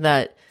go into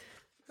that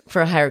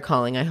for a higher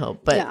calling, I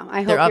hope. But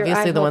they're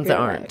obviously the ones that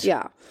aren't. Right.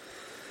 Yeah.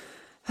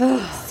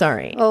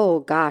 Sorry. Oh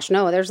gosh,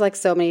 no, there's like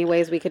so many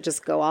ways we could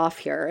just go off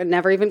here and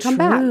never even come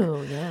back.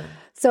 Yeah.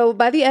 So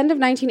by the end of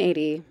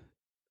 1980,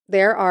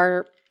 there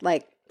are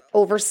like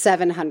over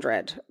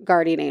 700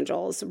 guardian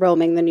angels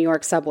roaming the New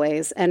York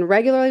subways and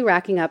regularly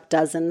racking up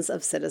dozens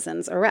of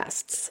citizens'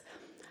 arrests.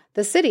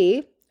 The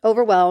city,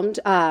 overwhelmed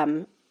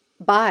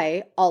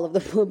by all of the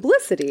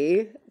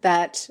publicity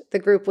that the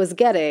group was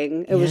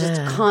getting, it was just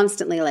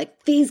constantly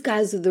like, these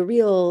guys are the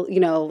real,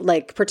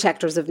 like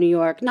protectors of New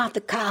York, not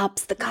the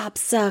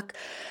cops suck.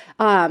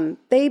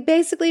 They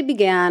basically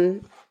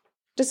began,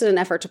 just in an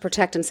effort to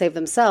protect and save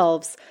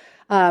themselves,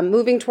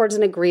 moving towards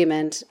an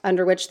agreement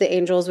under which the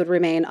angels would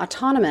remain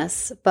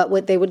autonomous,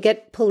 but they would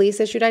get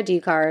police-issued ID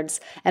cards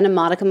and a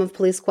modicum of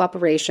police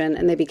cooperation,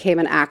 and they became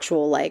an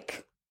actual,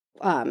 like,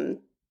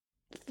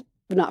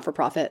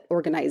 not-for-profit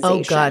organization.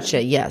 Oh,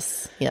 gotcha.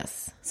 Yes.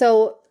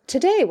 So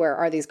today, where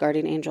are these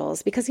guardian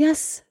angels? Because,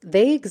 yes,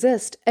 they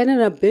exist, and in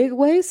a big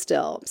way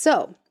still.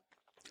 So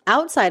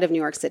outside of New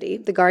York City,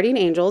 the guardian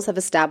angels have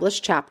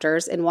established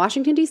chapters in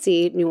Washington,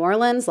 D.C., New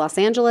Orleans, Los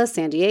Angeles,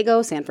 San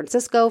Diego, San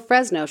Francisco,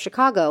 Fresno,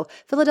 Chicago,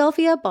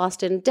 Philadelphia,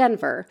 Boston,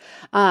 Denver,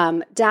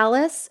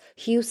 Dallas,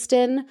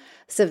 Houston,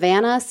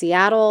 Savannah,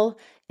 Seattle,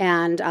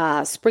 and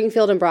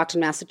Springfield and Brockton,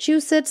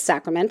 Massachusetts,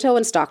 Sacramento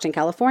and Stockton,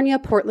 California,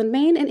 Portland,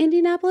 Maine, and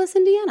Indianapolis,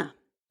 Indiana.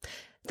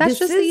 That's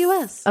just the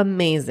U.S.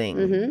 Amazing.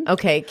 Mm-hmm.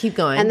 Okay, keep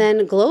going. And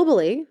then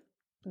globally,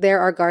 there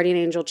are guardian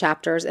angel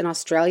chapters in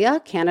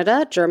Australia,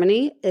 Canada,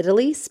 Germany,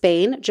 Italy,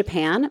 Spain,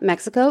 Japan,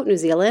 Mexico, New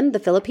Zealand, the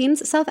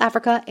Philippines, South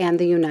Africa, and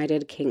the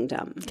United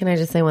Kingdom. Can I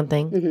just say one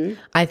thing?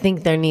 Mm-hmm. I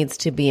think there needs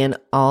to be an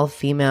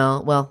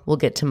all-female, well, we'll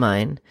get to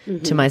mine,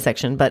 to my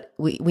section, but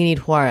we need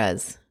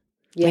Juarez.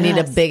 Yes. We need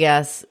a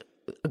big-ass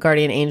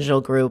guardian angel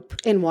group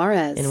in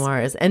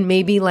Juarez. And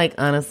maybe, like,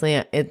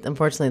 honestly,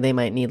 unfortunately they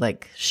might need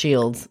like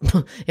shields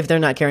if they're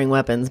not carrying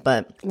weapons,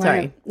 but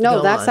sorry.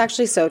 No, that's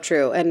actually so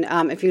true. And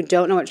if you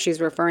don't know what she's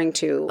referring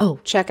to,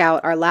 check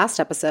out our last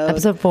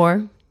episode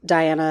 4,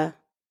 Diana,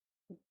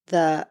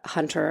 the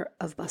hunter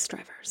of bus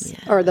drivers,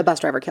 or the bus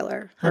driver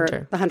killer, or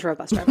the hunter of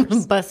bus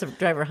drivers. Bus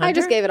driver hunter. I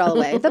just gave it all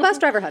away. The bus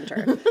driver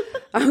hunter.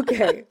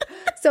 Okay.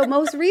 So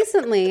most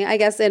recently, I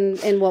guess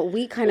in what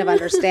we kind of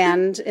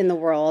understand in the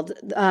world,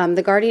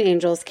 the guardian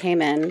angels came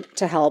in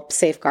to help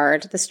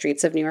safeguard the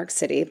streets of New York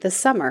City this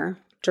summer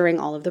during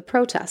all of the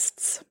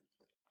protests.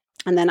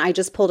 And then I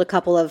just pulled a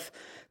couple of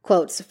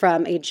quotes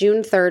from a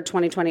June 3rd,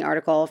 2020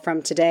 article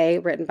from Today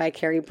written by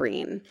Carrie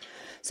Breen.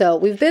 So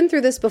we've been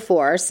through this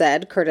before,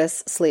 said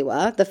Curtis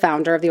Sliwa, the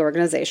founder of the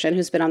organization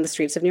who's been on the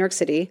streets of New York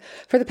City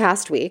for the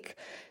past week.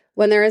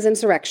 When there is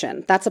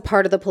insurrection, that's a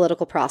part of the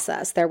political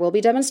process. There will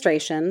be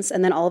demonstrations,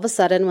 and then all of a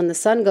sudden, when the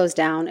sun goes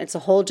down, it's a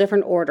whole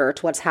different order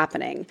to what's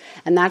happening.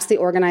 And that's the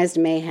organized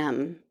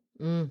mayhem,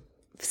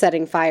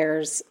 setting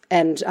fires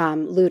and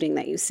looting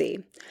that you see.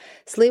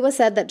 Sliwa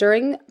said that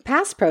during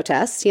past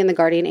protests, he and the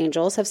Guardian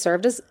Angels have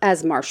served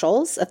as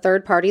marshals, a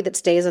third party that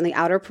stays on the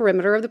outer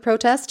perimeter of the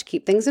protest to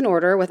keep things in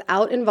order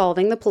without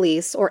involving the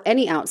police or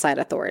any outside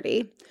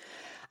authority.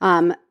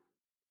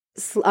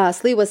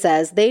 Sliwa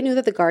says they knew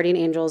that the Guardian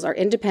Angels are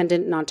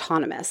independent and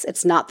autonomous.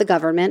 It's not the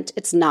government,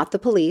 it's not the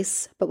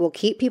police, but we'll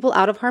keep people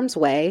out of harm's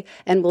way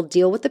and we'll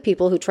deal with the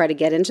people who try to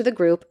get into the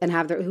group and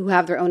who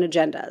have their own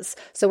agendas.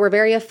 So we're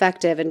very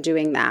effective in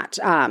doing that.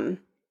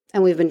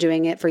 And we've been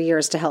doing it for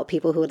years to help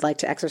people who would like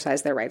to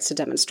exercise their rights to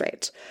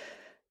demonstrate.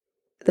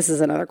 This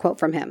is another quote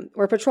from him.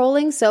 We're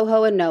patrolling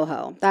Soho and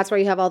NoHo. That's where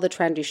you have all the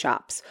trendy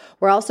shops.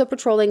 We're also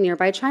patrolling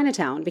nearby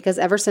Chinatown because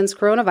ever since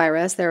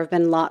coronavirus, there have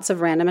been lots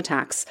of random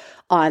attacks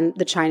on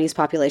the Chinese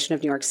population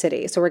of New York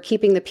City. So we're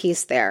keeping the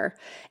peace there.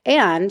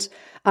 And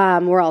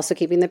we're also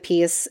keeping the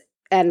peace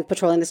and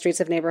patrolling the streets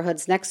of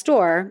neighborhoods next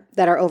door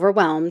that are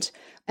overwhelmed.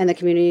 And the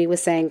community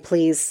was saying,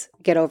 please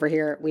get over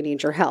here. We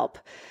need your help.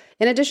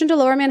 In addition to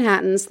Lower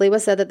Manhattan,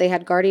 Sliwa said that they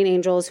had Guardian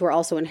Angels who were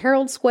also in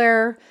Herald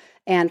Square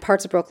and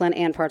parts of Brooklyn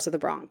and parts of the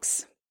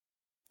Bronx.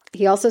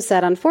 He also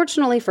said,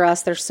 unfortunately for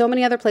us, there's so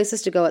many other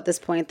places to go at this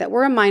point that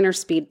we're a minor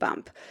speed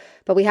bump.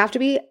 But we have to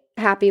be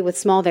happy with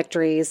small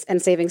victories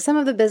and saving some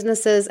of the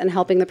businesses and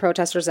helping the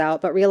protesters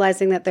out, but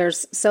realizing that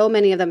there's so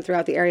many of them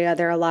throughout the area,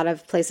 there are a lot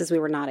of places we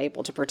were not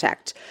able to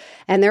protect.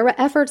 And their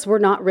efforts were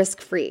not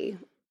risk-free.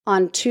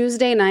 On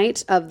Tuesday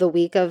night of the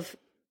week of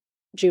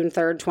June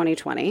 3rd,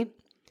 2020,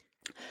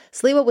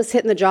 Sliwa was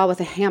hit in the jaw with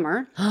a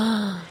hammer,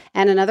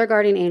 and another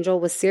guardian angel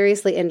was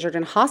seriously injured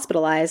and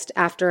hospitalized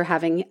after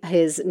having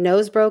his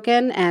nose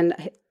broken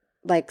and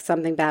like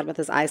something bad with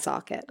his eye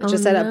socket. It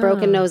just said a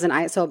broken nose and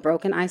eye, so a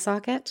broken eye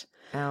socket.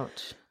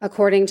 Ouch.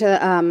 According to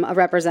a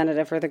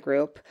representative for the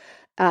group,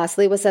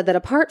 Sliwa said that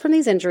apart from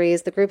these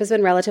injuries, the group has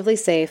been relatively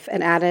safe,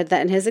 and added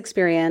that in his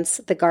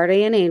experience, the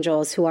guardian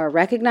angels, who are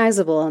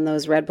recognizable in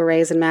those red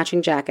berets and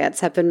matching jackets,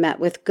 have been met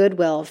with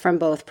goodwill from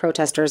both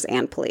protesters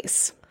and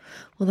police.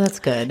 Well, that's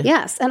good.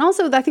 Yes. And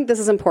also, I think this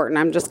is important.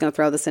 I'm just going to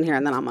throw this in here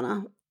and then I'm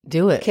going to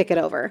do it. Kick it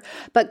over.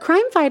 But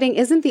crime fighting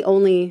isn't the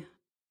only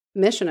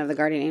mission of the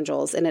guardian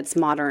angels in its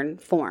modern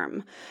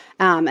form.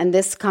 And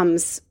this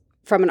comes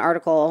from an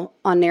article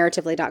on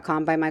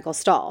narratively.com by Michael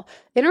Stahl.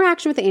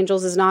 Interaction with the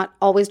angels is not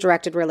always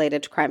directed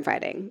related to crime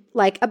fighting.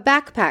 Like a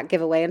backpack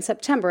giveaway in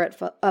September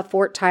at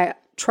Fort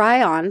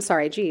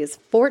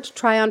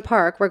Tryon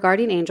Park, where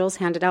guardian angels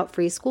handed out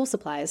free school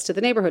supplies to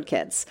the neighborhood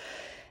kids.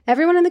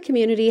 Everyone in the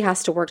community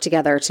has to work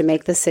together to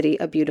make the city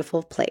a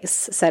beautiful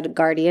place, said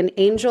Guardian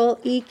Angel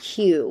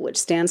EQ, which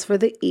stands for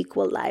the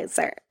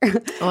Equalizer.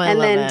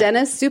 And then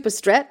Dennis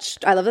Superstretch,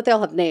 I love that they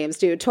all have names,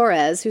 dude,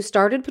 Torres, who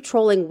started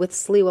patrolling with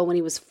Sliwa when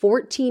he was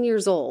 14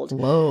 years old.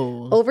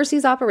 Whoa.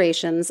 Oversees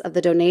operations of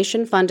the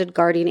donation-funded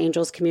Guardian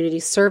Angels Community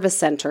Service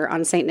Center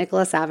on St.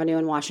 Nicholas Avenue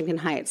in Washington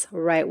Heights,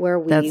 right where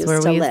we used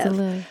to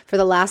live. For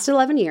the last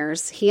 11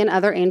 years, he and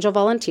other angel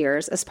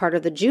volunteers, as part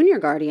of the Junior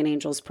Guardian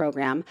Angels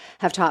program,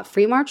 have taught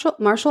free martial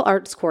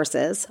arts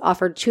courses,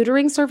 offered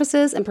tutoring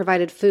services, and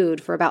provided food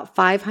for about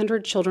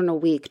 500 children a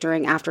week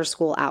during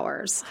after-school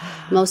hours.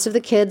 Most of the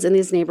kids in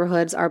these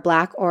neighborhoods are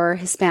Black or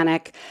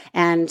Hispanic,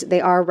 and they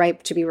are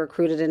ripe to be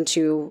recruited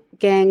into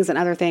gangs and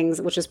other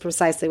things, which is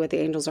precisely what the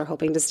angels are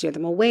hoping to steer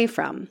them away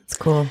from. It's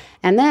cool.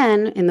 And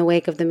then, in the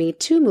wake of the Me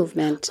Too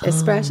movement, a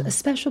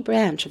special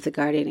branch of the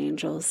Guardian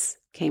Angels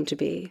came to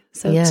be.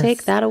 So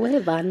take that away,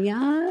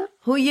 Vanya.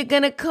 Who you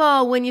gonna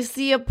call when you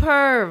see a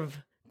perv?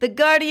 The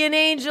Guardian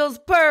Angels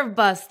Perv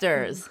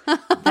Busters.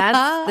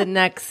 That's the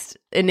next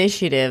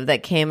initiative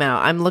that came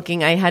out. I'm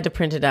looking. I had to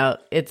print it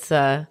out. It's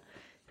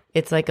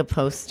like a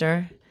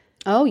poster.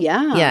 Oh,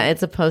 yeah. Yeah,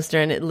 it's a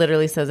poster, and it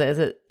literally says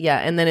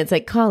and then it's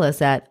like, call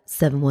us at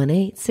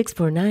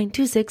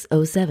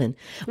 718-649-2607.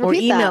 Or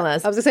email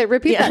us. I was going to say,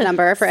 repeat that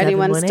number for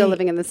anyone still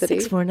living in the city.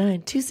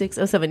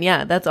 649-2607.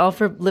 Yeah, that's all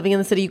for living in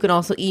the city. You can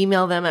also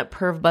email them at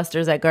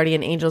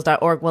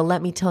pervbusters@guardianangels.org. Well,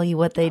 let me tell you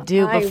what they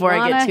do before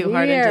I get too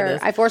hard into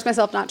this. I forced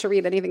myself not to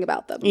read anything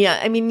about them. Yeah,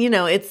 I mean,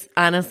 it's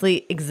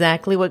honestly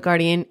exactly what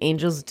Guardian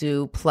Angels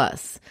do,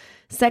 plus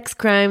sex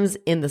crimes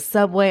in the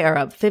subway are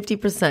up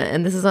 50%.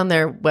 And this is on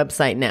their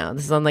website now.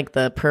 This is on like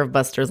the Perv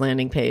Busters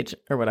landing page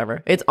or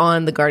whatever. It's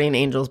on the Guardian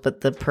Angels,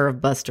 but the Perv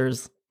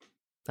Busters,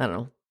 I don't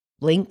know,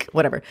 link,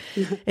 whatever.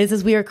 It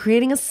says, we are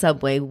creating a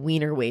subway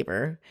wiener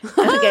waiver.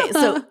 Okay,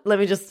 so let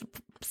me just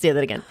say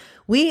that again.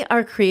 We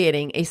are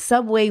creating a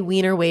subway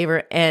wiener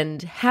waiver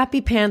and happy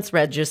pants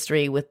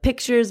registry with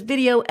pictures,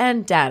 video,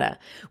 and data.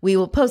 We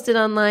will post it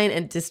online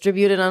and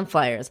distribute it on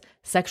flyers.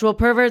 Sexual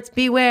perverts,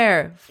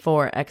 beware!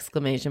 4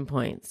 exclamation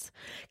points.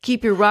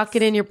 Keep your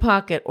rocket in your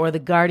pocket, or the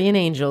Guardian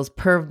Angels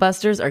Perv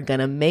Busters are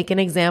gonna make an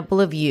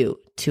example of you.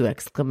 2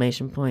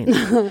 exclamation points.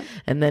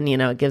 And then,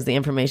 it gives the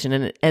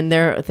information, and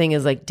their thing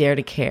is like dare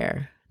to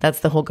care. That's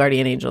the whole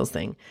Guardian Angels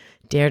thing.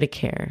 Dare to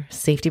care.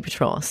 Safety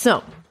patrol.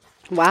 So,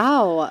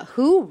 wow,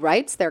 who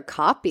writes their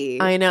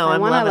copy? I know. I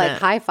want to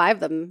high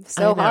five them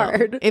so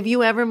hard. If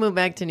you ever move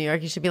back to New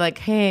York, you should be like,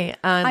 "Hey,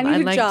 I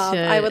need a job.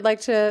 I would like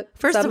to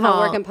somehow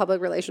work in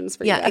public relations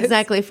for you guys." Yeah,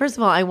 exactly. First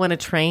of all, I want to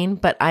train,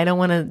 but I don't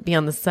want to be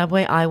on the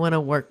subway. I want to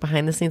work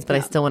behind the scenes, but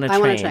I still want to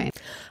train. I want to train.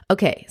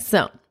 Okay,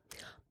 so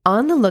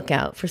on the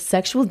lookout for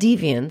sexual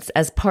deviance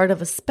as part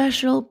of a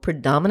special,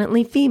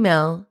 predominantly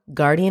female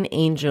Guardian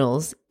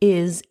Angels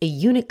is a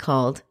unit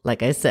called,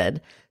 like I said,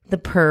 the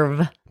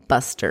Perv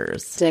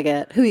Busters. Dig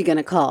it. Who are you going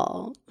to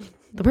call?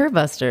 The Perv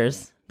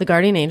Busters. The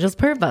Guardian Angels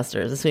Perv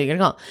Busters. That's who you're going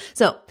to call.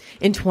 So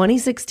in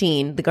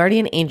 2016, the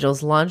Guardian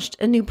Angels launched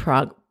a new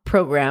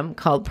program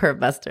called Perv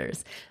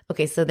Busters.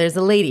 Okay, so there's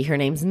a lady. Her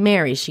name's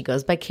Mary. She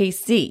goes by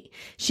KC.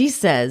 She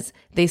says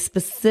they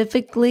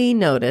specifically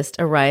noticed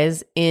a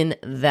rise in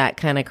that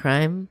kind of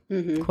crime,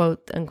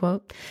 quote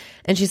unquote.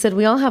 And she said,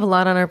 we all have a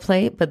lot on our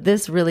plate, but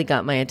this really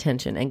got my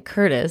attention. And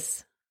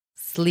Curtis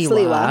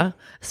Sliwa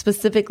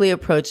specifically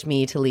approached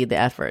me to lead the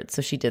effort.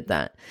 So she did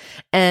that.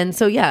 And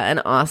so, yeah, an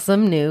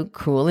awesome new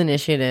cool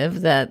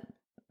initiative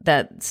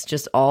that's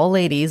just all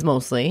ladies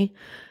mostly,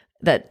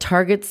 that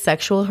targets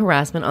sexual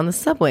harassment on the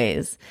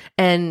subways.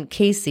 And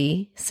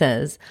Casey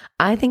says,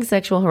 I think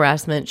sexual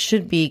harassment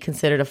should be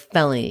considered a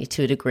felony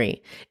to a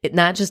degree. It's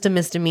not just a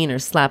misdemeanor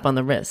slap on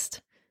the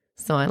wrist.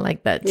 So I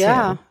like that too.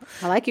 Yeah,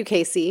 I like you,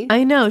 Casey.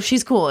 I know,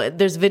 she's cool.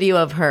 There's video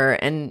of her,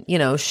 and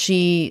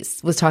she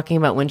was talking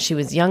about when she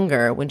was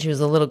younger, when she was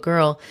a little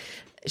girl,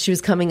 she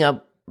was coming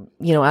up,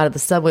 out of the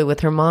subway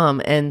with her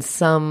mom, and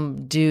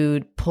some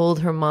dude pulled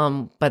her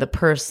mom by the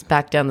purse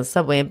back down the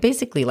subway and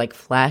basically like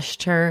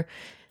flashed her,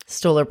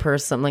 stole her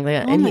purse, something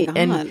like that. Oh my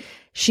God.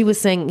 she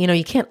was saying,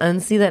 you can't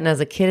unsee that. And as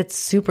a kid, it's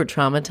super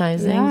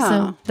traumatizing. Yeah.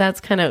 So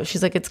that's kind of,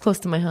 she's like, it's close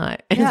to my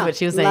heart, is what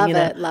she was saying.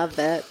 Love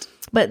it.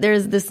 But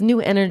there's this new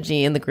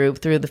energy in the group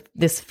through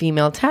this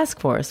female task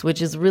force,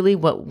 which is really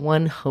what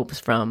one hopes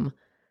from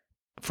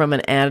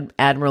an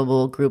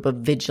admirable group of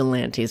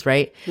vigilantes,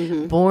 right?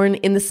 Mm-hmm. Born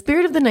in the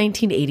spirit of the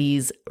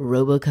 1980s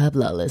RoboCop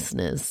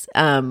lawlessness.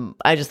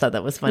 I just thought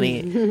that was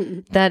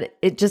funny that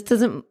it just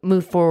doesn't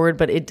move forward,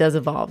 but it does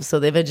evolve. So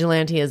the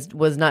vigilante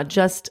was not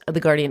just the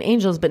guardian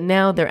angels, but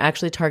now they're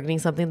actually targeting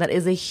something that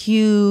is a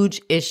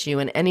huge issue.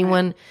 And any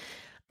woman,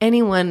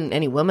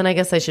 I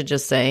guess I should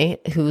just say,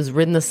 who's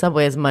ridden the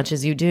subway as much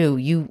as you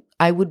do,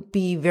 I would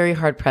be very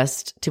hard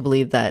pressed to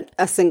believe that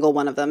a single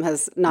one of them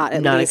has not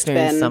least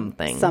been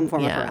some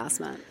form of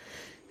harassment.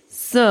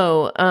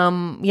 So,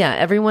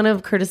 every one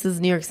of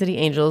Curtis's New York City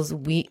Angels,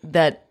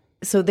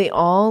 so they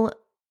all,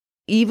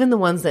 even the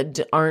ones that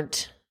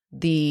aren't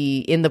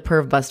in the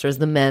Perv Busters,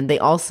 the men, they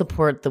all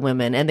support the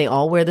women, and they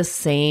all wear the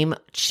same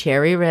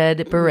cherry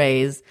red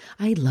berets.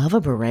 I love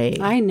a beret.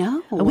 I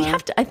know. We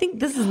have to. I think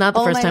this is not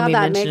the first time we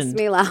mentioned. That makes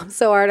me laugh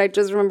so hard. I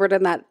just remembered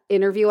in that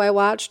interview I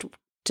watched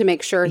to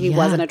make sure he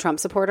wasn't a Trump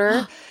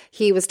supporter.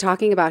 He was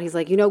talking about, he's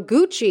like,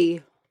 Gucci,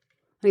 and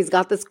he's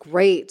got this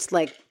great,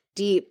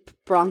 deep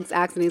Bronx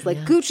accent. He's like,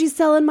 Gucci's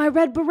selling my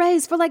red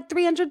berets for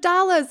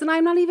 $300, and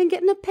I'm not even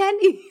getting a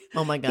penny.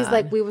 Oh my God. He's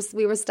like, we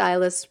were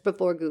stylists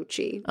before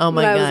Gucci. Oh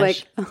my gosh. I was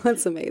like, oh,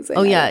 that's amazing.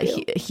 Oh yeah.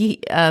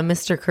 He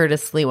Mr.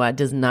 Curtis Sliwa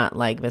does not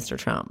like Mr.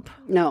 Trump.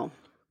 No.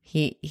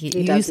 He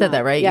you said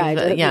that, right? Yeah, I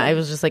did. I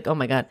was just like, oh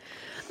my God.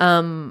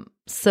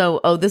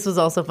 So this was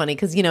also funny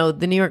because,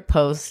 the New York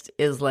Post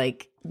is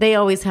like, they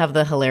always have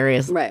the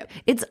hilarious. Right.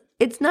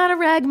 It's not a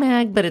rag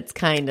mag, but it's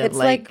kind of it's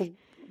like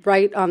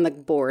right on the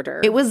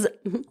border. It was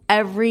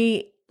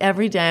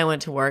every day I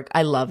went to work,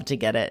 I loved to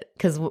get it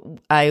because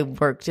I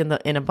worked in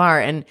a bar,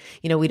 and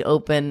we'd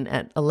open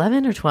at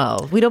 11 or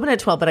 12. We'd open at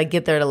 12, but I'd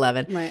get there at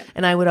 11. Right.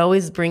 And I would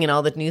always bring in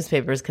all the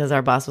newspapers because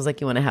our boss was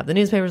like, "You want to have the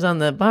newspapers on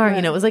the bar?"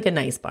 Right. It was like a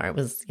nice bar. It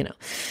was, and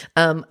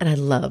I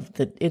loved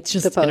that. It's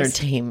just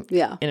entertainment.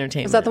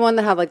 Is that the one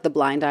that have the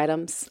blind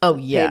items? Oh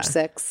yeah, page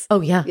 6.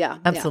 Oh yeah, yeah,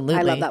 absolutely.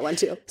 I love that one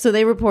too. So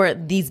they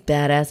report these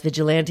badass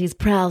vigilantes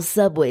prowl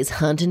subways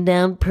hunting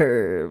down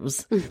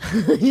pervs.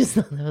 I just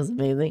thought that was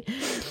amazing.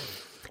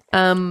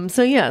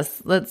 So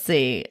yes, let's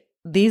see.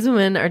 These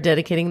women are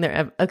dedicating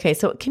their. Okay,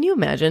 so can you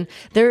imagine?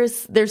 They're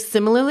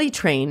similarly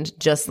trained,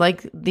 just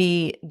like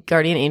the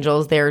guardian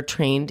angels. They're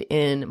trained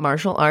in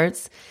martial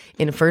arts,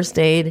 in first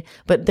aid,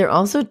 but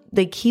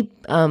they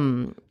keep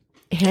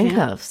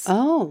handcuffs.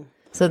 Oh,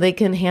 so they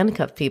can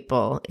handcuff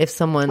people if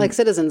someone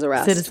citizen's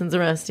arrest. Citizen's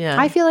arrest, yeah.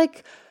 I feel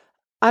like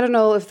I don't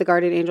know if the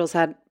guardian angels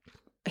had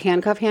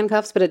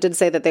handcuffs, but it did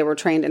say that they were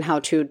trained in how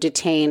to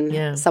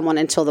detain someone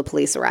until the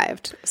police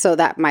arrived. So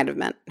that might have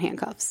meant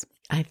handcuffs.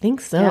 I think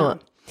so.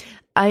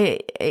 Yeah.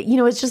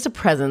 It's just a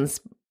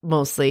presence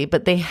mostly,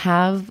 but they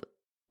have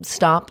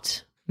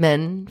stopped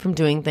men from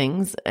doing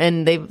things,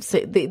 and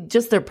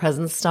their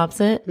presence stops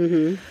it.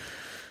 Mm-hmm.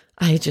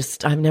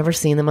 I've never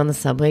seen them on the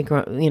subway,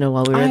 while we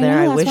were there.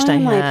 I wished I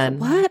had.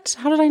 What?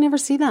 How did I never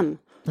see them?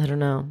 I don't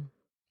know.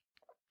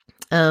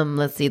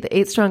 Let's see. The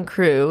 8-strong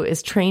crew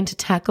is trained to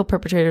tackle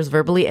perpetrators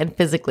verbally and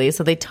physically.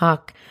 So they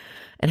talk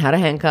and how to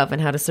handcuff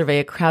and how to survey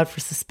a crowd for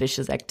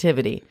suspicious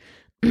activity.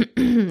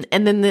 And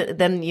then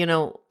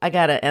I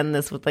got to end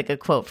this with a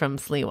quote from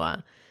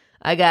Sliwa.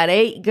 I got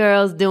 8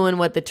 girls doing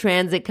what the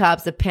transit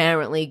cops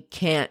apparently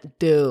can't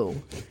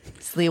do.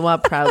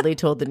 Sliwa proudly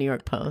told the New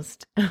York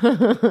Post.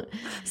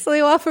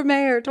 Sliwa for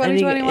mayor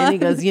 2021. And he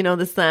goes,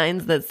 the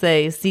signs that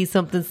say, see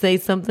something, say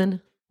something?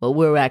 Well,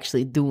 we're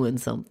actually doing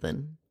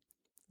something.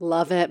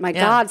 Love it. My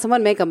God,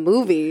 someone make a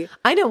movie.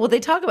 I know. Well,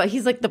 they talk about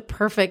he's the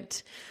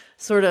perfect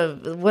sort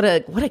of what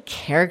a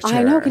character.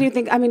 I know. Can you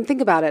think? I mean, think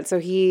about it. So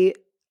he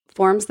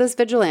forms this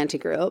vigilante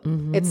group.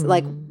 Mm-hmm. It's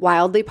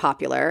wildly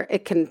popular.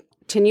 It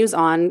continues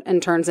on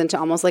and turns into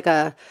almost like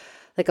a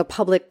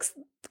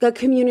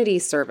community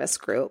service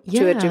group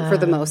for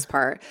the most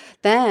part.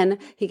 Then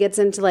he gets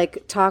into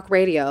talk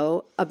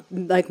radio.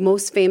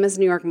 Most famous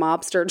New York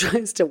mobster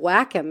tries to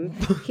whack him.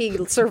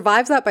 He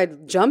survives that by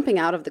jumping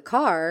out of the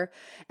car,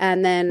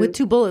 and then with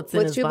 2 bullets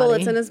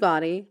in his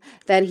body.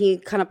 Then he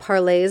kind of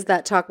parlays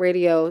that talk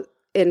radio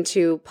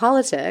into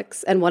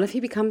politics. And what if he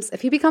becomes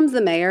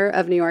the mayor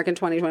of New York in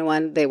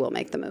 2021? They will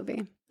make the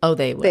movie. Oh,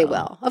 they will. They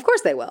will. Of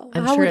course they will.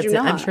 I'm sure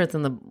it's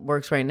in the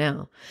works right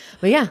now.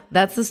 But yeah,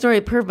 that's the story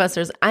of Perv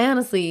Busters. I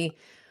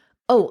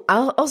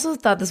also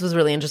thought this was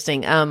really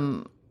interesting.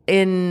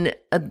 In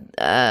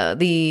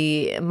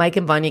the Mike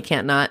and Vanya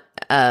Can't Not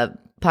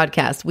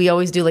podcast, we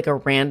always do a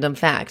random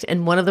fact.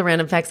 And one of the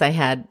random facts I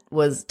had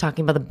was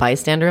talking about the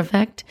bystander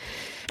effect.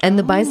 And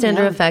the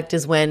bystander effect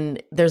is when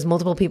there's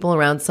multiple people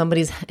around,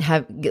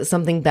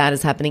 something bad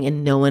is happening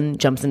and no one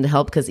jumps in to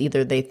help because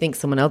either they think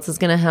someone else is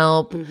going to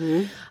help.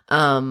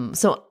 Mm-hmm.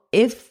 So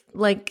if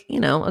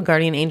a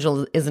guardian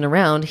angel isn't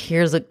around,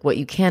 here's what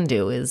you can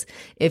do is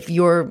if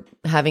you're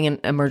having an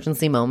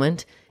emergency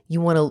moment, you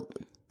want to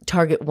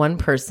target one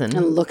person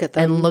and look at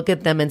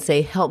them and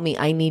say, help me,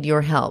 I need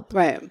your help.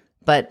 Right.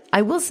 But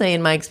I will say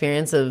in my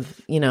experience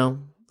of,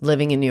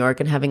 living in New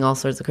York and having all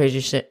sorts of crazy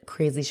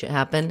shit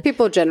happen.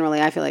 People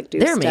generally, I feel like,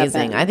 they're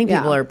amazing. I think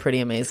people are pretty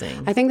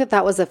amazing. I think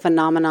that was a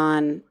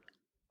phenomenon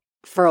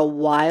for a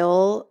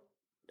while.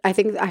 I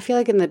feel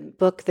like in the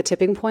book, The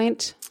Tipping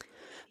Point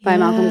by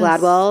Malcolm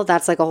Gladwell,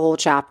 that's like a whole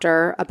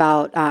chapter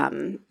about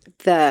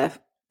the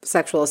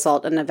sexual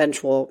assault and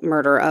eventual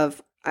murder of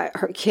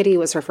Kitty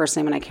was her first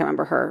name, and I can't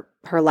remember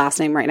her last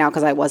name right now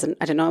because I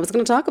didn't know I was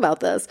going to talk about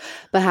this,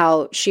 but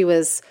how she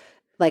was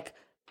like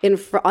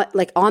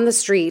on the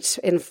street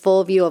in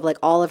full view of like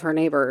all of her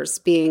neighbors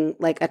being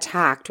like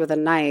attacked with a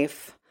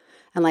knife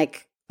and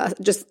like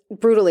just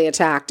brutally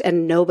attacked,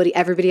 and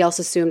everybody else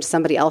assumed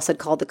somebody else had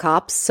called the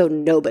cops, so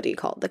nobody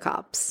called the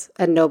cops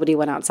and nobody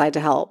went outside to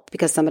help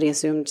because somebody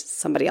assumed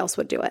somebody else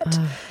would do it.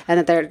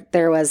 And that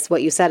there was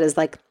what you said is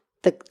like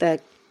the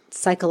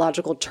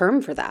psychological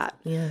term for that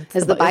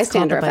is the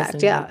bystander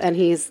effect. Yeah. And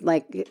he's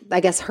like, I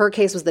guess her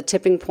case was the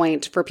tipping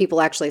point for people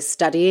actually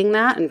studying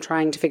that and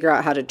trying to figure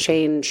out how to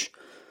change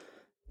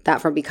that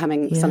from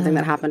becoming something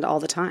that happened all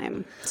the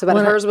time. So, but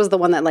hers was the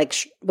one that like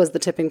was the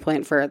tipping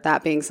point for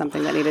that being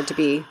something that needed to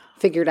be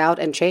figured out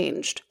and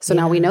changed. So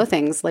now we know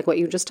things like what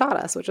you just taught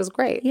us, which is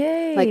great.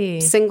 Yay.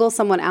 Like single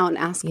someone out and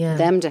ask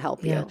them to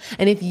help you.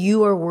 And if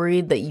you are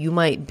worried that you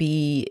might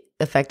be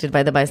affected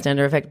by the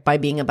bystander effect by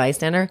being a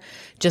bystander,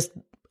 just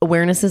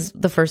awareness is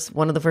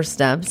one of the first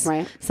steps.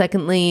 Right.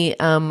 Secondly,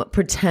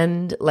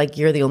 pretend like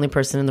you're the only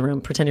person in the room.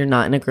 Pretend you're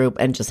not in a group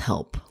and just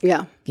help.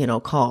 Yeah.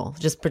 Call.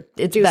 Just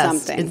it's do best.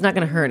 Something. It's not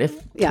going to hurt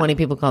if 20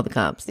 people call the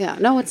cops. Yeah.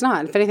 No, it's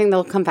not. If anything,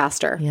 they'll come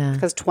faster. Yeah.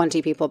 Because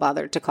 20 people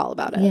bothered to call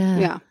about it.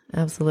 Yeah.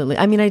 Absolutely.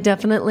 I mean, I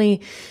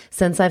definitely,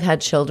 since I've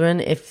had children,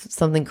 if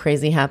something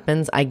crazy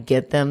happens, I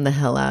get them the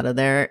hell out of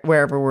there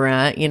wherever we're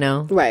at,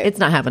 Right. It's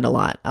not happened a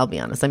lot, I'll be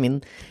honest. I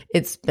mean,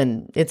 it's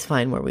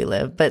fine where we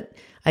live, but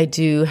I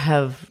do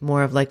have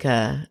more of like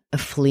a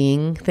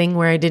fleeing thing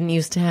where I didn't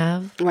used to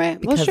have.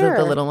 Right. Because of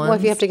the little ones. Well,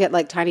 if you have to get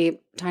like tiny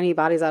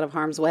bodies out of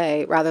harm's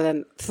way rather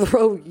than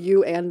throw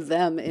you and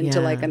them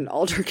into like an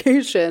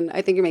altercation,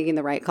 I think you're making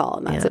the right call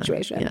in that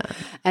situation. Yeah.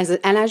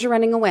 As you're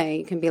running away,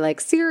 you can be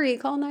like, Siri,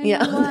 call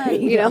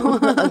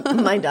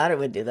 911, My daughter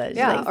would do that. She's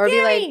like, or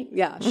Siri!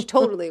 be like, she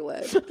totally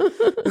would.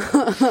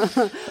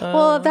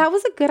 Well, that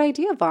was a good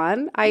idea,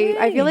 Vaughn.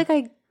 I feel like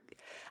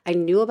I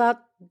knew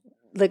about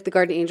like the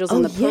guardian angels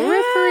on the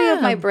periphery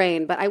of my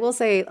brain. But I will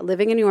say,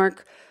 living in New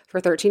York for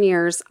 13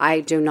 years,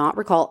 I do not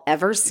recall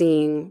ever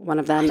seeing one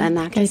of them. And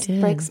that just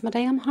breaks my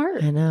damn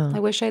heart. I know.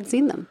 I wish I had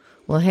seen them.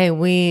 Well, hey,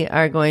 we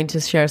are going to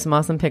share some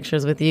awesome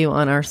pictures with you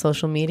on our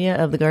social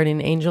media of the guardian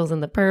angels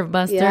and the perv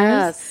busters.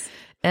 Yes.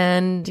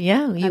 And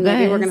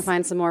maybe we're going to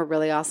find some more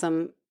really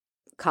awesome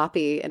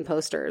copy and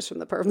posters from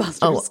the perv busters.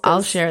 Oh,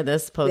 I'll share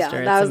this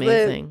poster. It's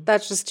amazing.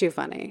 That's just too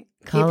funny.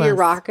 Call Keep your us.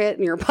 rocket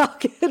in your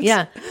pocket.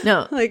 Yeah,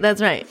 no,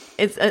 that's right.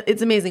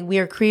 It's amazing. We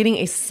are creating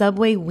a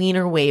Subway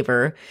Wiener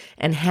waiver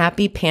and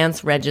Happy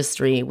Pants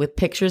registry with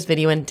pictures,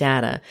 video, and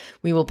data.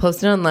 We will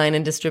post it online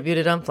and distribute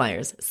it on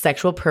flyers.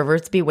 Sexual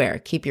perverts beware.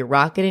 Keep your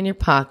rocket in your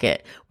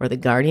pocket, or the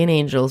guardian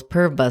angels,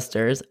 perv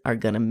busters, are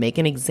going to make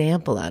an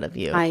example out of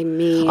you. I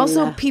mean,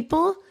 also,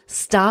 people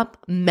stop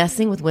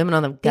messing with women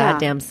on the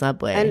goddamn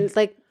subway.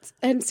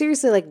 And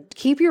seriously,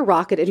 keep your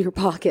rocket in your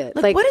pocket.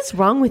 Like, what is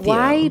wrong with you?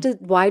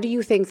 Why do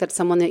you think that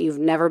someone that you've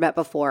never met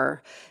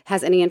before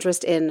has any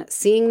interest in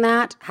seeing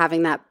that,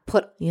 having that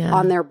put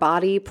on their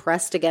body,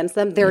 pressed against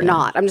them? They're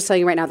not. I'm just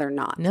telling you right now, they're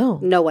not.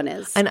 No one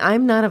is. And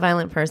I'm not a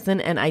violent person,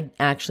 and I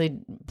actually,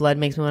 blood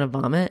makes me want to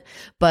vomit.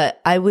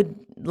 But I would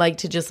like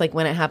to just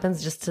when it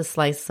happens, just to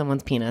slice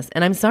someone's penis.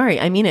 And I'm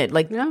sorry, I mean it.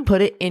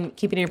 Put it in,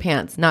 keep it in your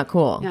pants. Not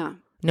cool. Yeah.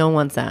 No one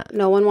wants that.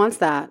 No one wants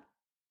that.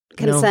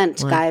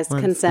 Consent, guys.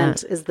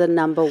 Consent is the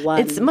number one.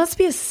 It must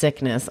be a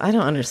sickness. I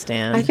don't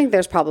understand. I think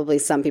there's probably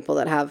some people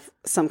that have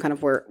some kind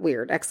of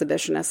weird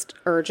exhibitionist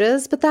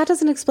urges, but that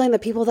doesn't explain the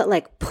people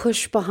that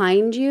push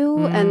behind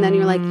you and then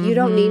you're like, you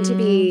don't need to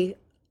be.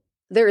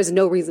 There is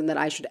no reason that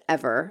I should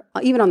ever,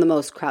 even on the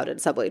most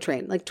crowded subway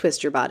train,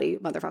 twist your body,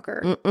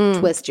 motherfucker.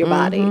 Twist your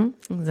body.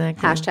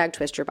 Exactly. Hashtag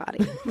twist your body.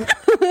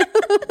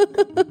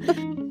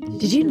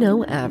 Did you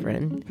know,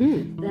 Avrin,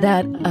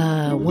 that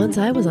once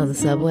I was on the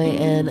subway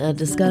and a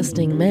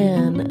disgusting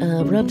man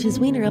rubbed his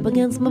wiener up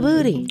against my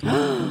booty?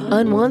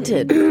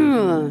 Unwanted.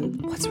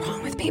 What's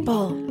wrong with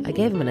people? I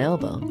gave him an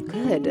elbow.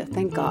 Good.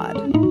 Thank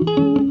God.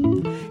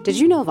 Did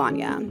you know,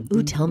 Vanya?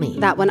 Ooh, tell me.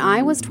 That when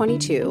I was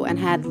 22 and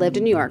had lived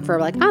in New York for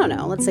I don't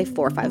know, let's say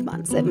 4 or 5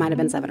 months. It might have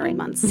been 7 or 8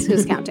 months.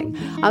 Who's counting?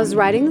 I was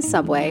riding the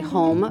subway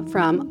home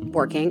from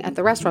working at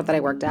the restaurant that I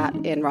worked at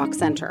in Rock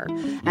Center.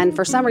 And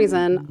for some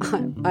reason,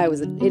 I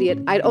was an idiot.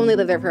 I'd only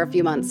lived there for a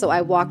few months. So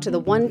I walked to the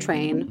one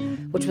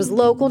train, which was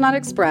local, not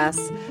express,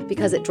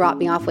 because it dropped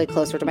me off way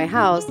closer to my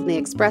house than the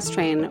express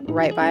train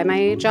right by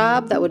my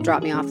job that would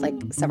drop me off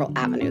several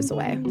avenues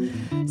away.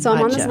 So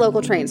I'm on this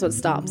local train, so it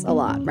stops a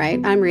lot,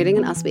 right? I'm reading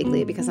an Us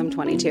Weekly because I'm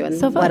 22.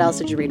 And what else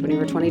did you read when you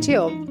were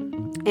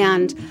 22?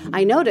 And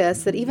I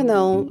noticed that even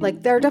though,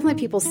 there are definitely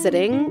people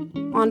sitting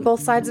on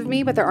both sides of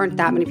me, but there aren't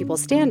that many people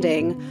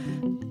standing,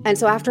 And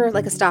so after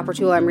like a stop or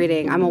two I'm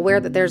reading, I'm aware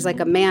that there's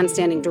like a man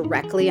standing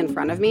directly in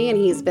front of me, and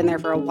he's been there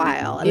for a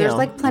while. And there's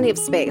like plenty of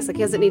space. Like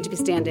he doesn't need to be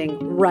standing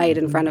right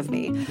in front of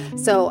me.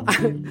 So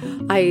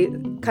I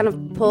kind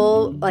of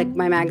pull like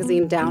my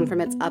magazine down from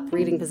its up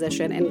reading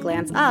position and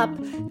glance up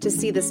to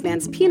see this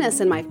man's penis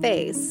in my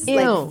face. Ew.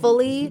 Like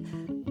fully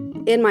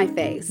in my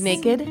face.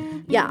 Naked?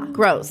 Yeah.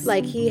 Gross.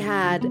 Like he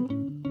had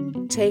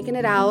taken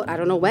it out. I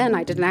don't know when.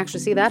 I didn't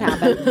actually see that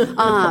happen.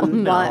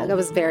 Well, I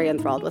was very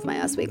enthralled with my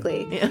Us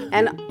Weekly. Yeah.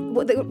 And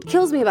what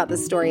kills me about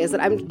this story is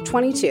that I'm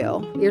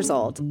 22 years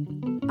old.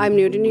 I'm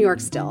new to New York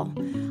still.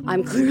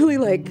 I'm clearly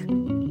like,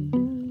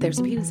 there's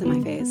a penis in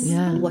my face.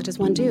 Yeah. What does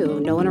one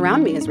do? No one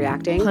around me is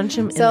reacting. Punch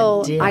him in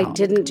the dick. So I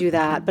didn't do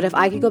that. But if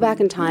I could go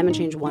back in time and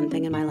change one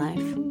thing in my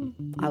life,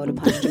 I would have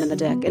punched him in the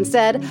dick.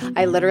 Instead,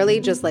 I literally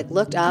just like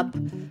looked up,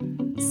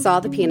 saw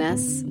the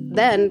penis.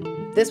 Then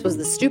this was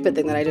the stupid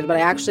thing that I did, but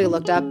I actually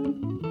looked up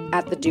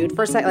at the dude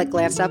for a second, like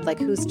glanced up, like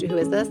who is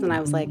this? And I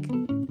was like,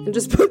 and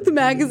just put the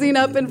magazine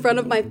up in front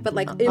of my, but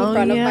like in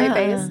front of my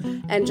face,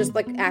 and just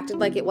like acted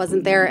like it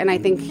wasn't there. And I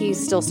think he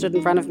still stood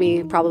in front of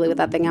me, probably with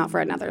that thing out for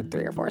another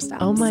 3 or 4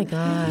 steps. Oh my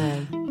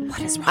God. What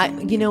is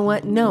wrong? You know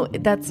what? No,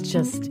 that's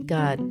just,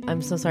 God,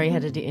 I'm so sorry you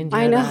had to endure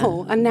I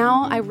know. That. And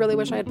now I really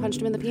wish I had punched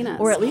him in the penis.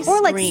 Or at least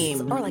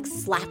scream. Or like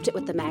slapped it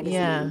with the magazine.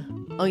 Yeah.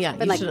 Oh yeah.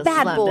 And like,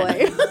 bad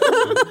boy.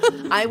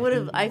 I would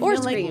have, I feel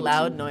screamed. like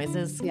loud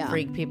noises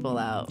freak people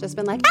out. Just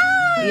been like,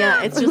 ah!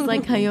 Yeah, it's just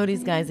like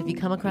coyotes, guys. If you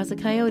come across a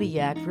coyote, you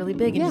act really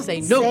big and you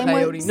say, no,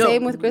 coyote, no.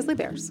 Same with grizzly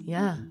bears.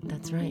 Yeah,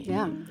 that's right.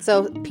 Yeah.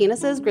 So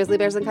penises, grizzly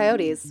bears, and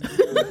coyotes.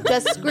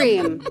 Just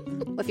scream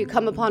if you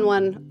come upon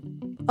one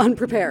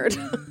unprepared.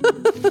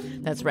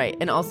 That's right.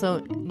 And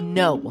also,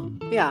 no.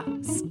 Yeah.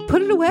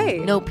 Put it away.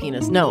 No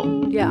penis,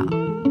 no. Yeah.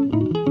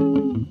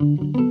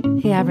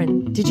 Hey,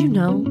 Avrin, did you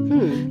know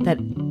that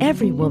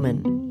every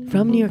woman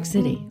from New York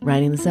City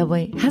riding the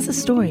subway has a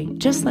story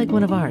just like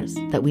one of ours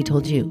that we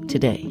told you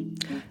today?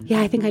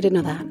 Yeah, I think I did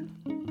know that.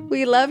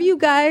 We love you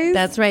guys.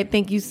 That's right.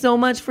 Thank you so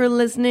much for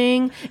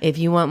listening. If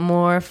you want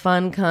more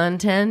fun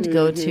content,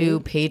 go to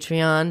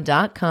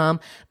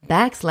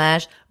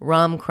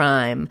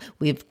patreon.com/romcrime.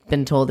 We've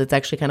been told it's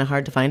actually kind of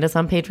hard to find us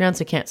on Patreon,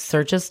 so you can't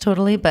search us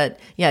totally. But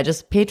yeah,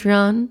 just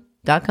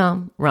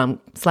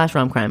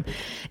patreon.com/romcrime.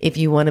 If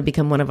you want to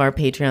become one of our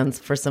Patreons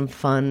for some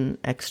fun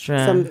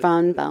extra... Some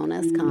fun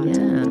bonus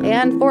content.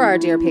 Yeah. And for our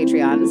dear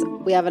Patreons,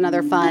 we have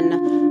another fun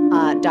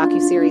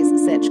docuseries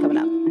sitch coming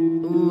up.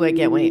 Ooh, I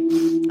can't wait.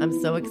 I'm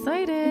so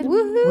excited.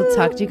 Woohoo. We'll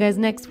talk to you guys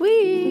next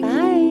week. Bye.